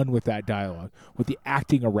be done with that dialogue, what the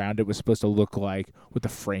acting around it was supposed to look like, what the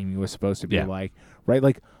framing was supposed to be like, right?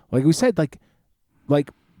 Like we said, like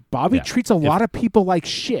Bobby treats a lot of people like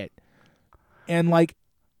shit, and like.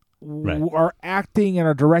 Right. Our acting and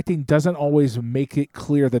our directing doesn't always make it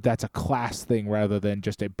clear that that's a class thing rather than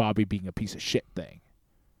just a Bobby being a piece of shit thing.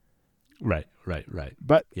 Right.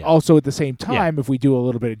 But also at the same time, if we do a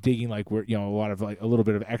little bit of digging, like we're, a little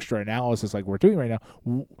bit of extra analysis like we're doing right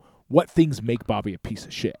now, what things make Bobby a piece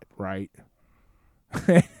of shit, right?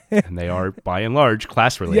 And they are, by and large,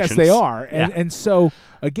 class relations. Yes, they are. And so,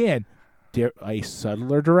 again, a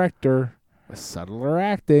subtler director, a subtler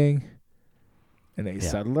acting... In a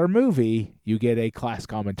subtler movie, you get a class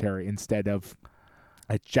commentary instead of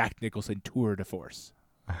a Jack Nicholson tour de force.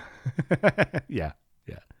 Yeah.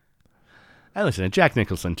 And listen, a Jack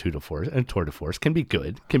Nicholson tour de force can be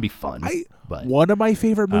good, can be fun. But one of my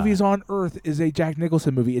favorite movies on earth is a Jack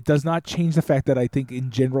Nicholson movie. It does not change the fact that I think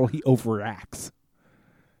in general he overacts.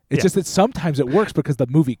 It's just that sometimes it works because the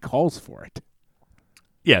movie calls for it.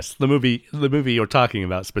 Yes, the movie you're talking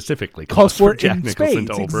about specifically calls for Jack Nicholson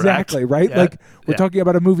to overact. Exactly, right? Yeah. Like we're talking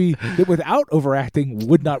about a movie that without overacting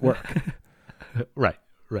would not work. Right.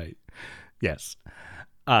 Yes.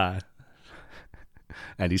 And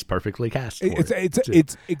he's perfectly cast.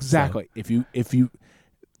 It's exactly. So, if you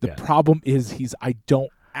the problem is I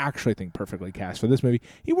don't actually think perfectly cast for this movie.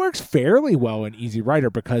 He works fairly well in Easy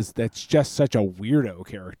Rider because that's just such a weirdo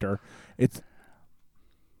character.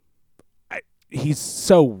 He's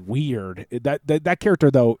so weird. That character,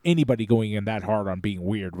 though, anybody going in that hard on being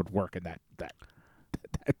weird would work in that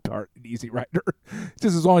part in Easy Rider.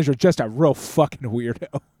 Just as long as you're just a real fucking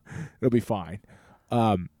weirdo, it'll be fine.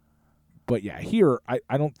 But yeah, here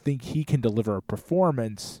I don't think he can deliver a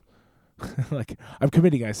performance. Like I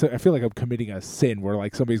feel like I'm committing a sin where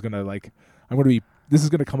like somebody's gonna like this is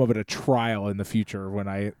gonna come up at a trial in the future when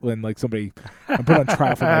I'm put on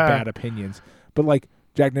trial for my bad opinions. But like.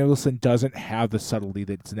 Jack Nicholson doesn't have the subtlety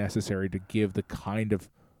that's necessary to give the kind of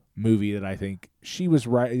movie that I think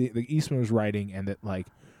that Eastman was writing, and that, like,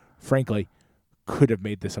 frankly, could have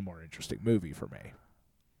made this a more interesting movie for me.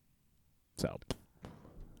 So,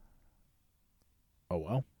 oh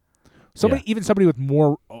well. Somebody with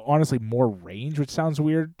more range, which sounds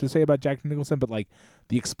weird to say about Jack Nicholson, but like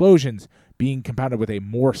the explosions being compounded with a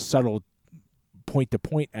more subtle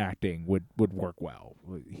point-to-point acting would work well.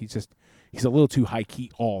 He's a little too high-key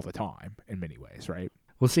all the time in many ways, right?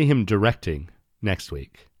 We'll see him directing next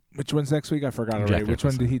week. Which one's next week? I forgot already. Which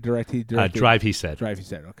one did he direct? He directed Drive, he said. Drive, he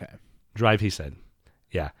said. Okay. Drive, he said.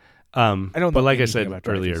 Yeah. I don't know. But like I said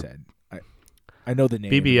earlier, I know the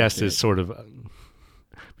name. BBS is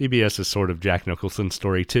sort of Jack Nicholson's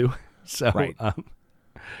story too. So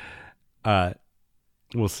right.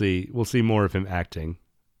 We'll see more of him acting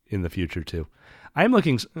in the future too. I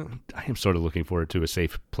am sort of looking forward to A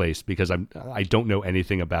Safe Place because I don't know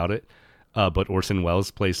anything about it, but Orson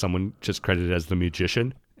Welles plays someone just credited as the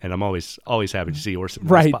magician, and I'm always happy to see Orson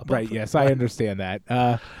Welles pop up. Right. Yes, I understand that.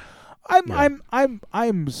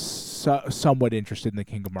 I'm somewhat interested in the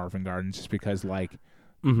King of Marvin Gardens just because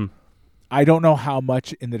I don't know how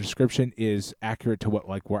much in the description is accurate to what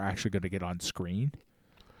like we're actually going to get on screen.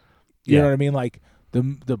 You know what I mean? Like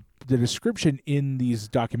the description in these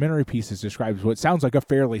documentary pieces describes what sounds like a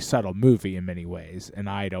fairly subtle movie in many ways, and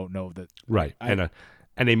I don't know that. Right, and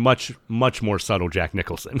a much more subtle Jack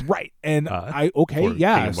Nicholson. Right, and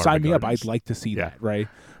sign me up. I'd like to see that. Right,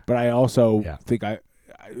 but I also think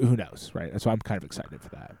who knows, right? So I'm kind of excited for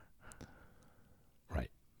that.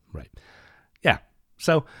 Right. Yeah.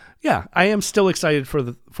 So I am still excited for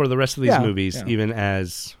the rest of these movies, even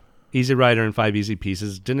as Easy Rider and 5 Easy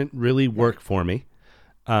Pieces didn't really work for me.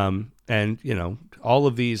 And all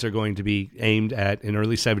of these are going to be aimed at an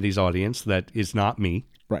early 70s audience that is not me,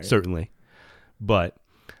 certainly. But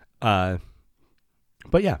yeah,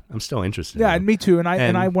 I'm still interested. Yeah, and me too. And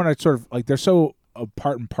I want to sort of like they're so a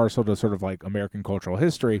part and parcel to sort of like American cultural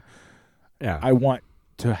history. Yeah. I want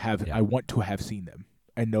to have seen them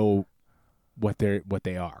and know what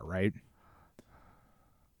they are, right?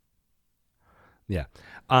 Yeah.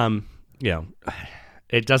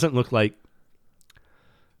 It doesn't look like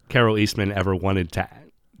Carole Eastman ever wanted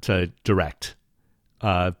to direct.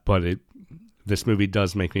 But this movie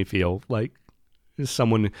does make me feel like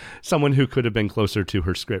someone who could have been closer to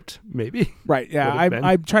her script, maybe. Right. Yeah.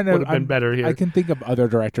 I'm trying to. Would have been better here. I can think of other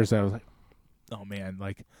directors that I was like, oh man,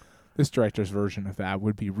 like this director's version of that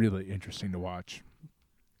would be really interesting to watch.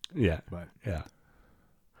 Yeah. But yeah.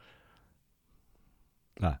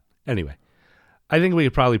 Anyway, I think we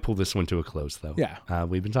could probably pull this one to a close, though. Yeah.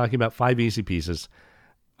 We've been talking about 5 easy pieces.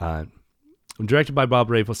 Directed by Bob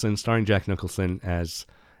Rafelson, starring Jack Nicholson as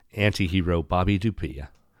anti-hero Bobby Dupia.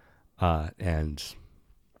 And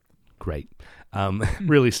great.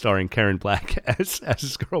 Really starring Karen Black as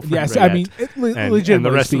his girlfriend. Yes, Renette, I mean, legitimately and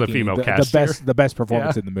the rest speaking, of the female cast. the best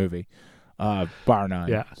performance in the movie, bar none.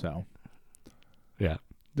 Yeah. So, yeah,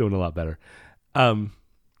 doing a lot better.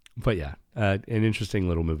 But yeah, an interesting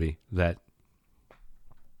little movie that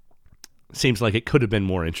seems like it could have been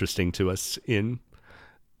more interesting to us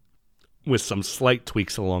with some slight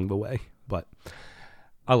tweaks along the way. But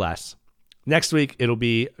alas. Next week, it'll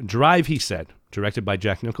be Drive, He Said, directed by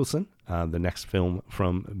Jack Nicholson, the next film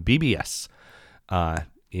from BBS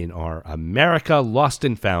in our America Lost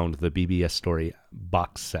and Found, the BBS Story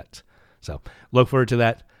box set. So look forward to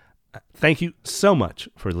that. Thank you so much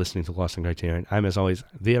for listening to Lost in Criterion. I'm, as always,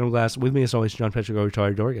 The Adam Glass. With me, as always, John Patrick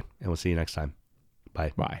O'Reilly Dorgan, and we'll see you next time.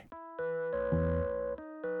 Bye. Bye.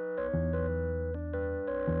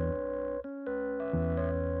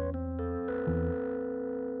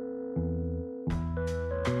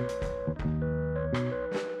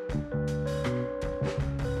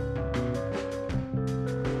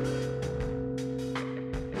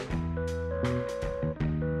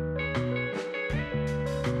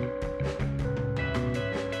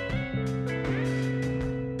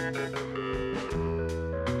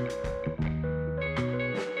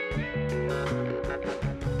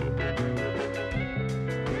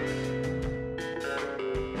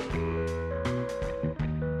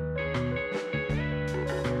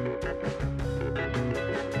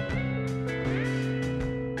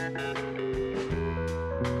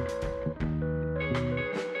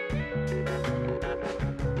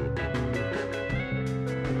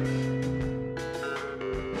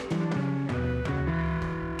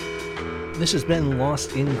 This has been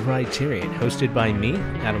Lost in Criterion, hosted by me,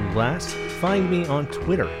 Adam Glass. Find me on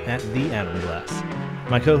Twitter at @TheAdamGlass.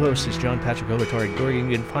 My co-host is John Patrick O'Reilly Dorgan.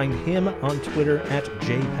 You can find him on Twitter at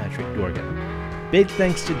JPatrickDorgan. Big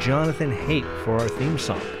thanks to Jonathan Hape for our theme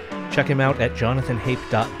song. Check him out at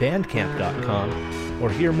jonathanhape.bandcamp.com or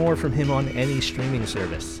hear more from him on any streaming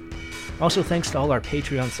service. Also thanks to all our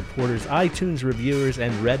Patreon supporters, iTunes reviewers,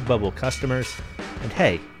 and Redbubble customers. And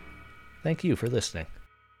hey, thank you for listening.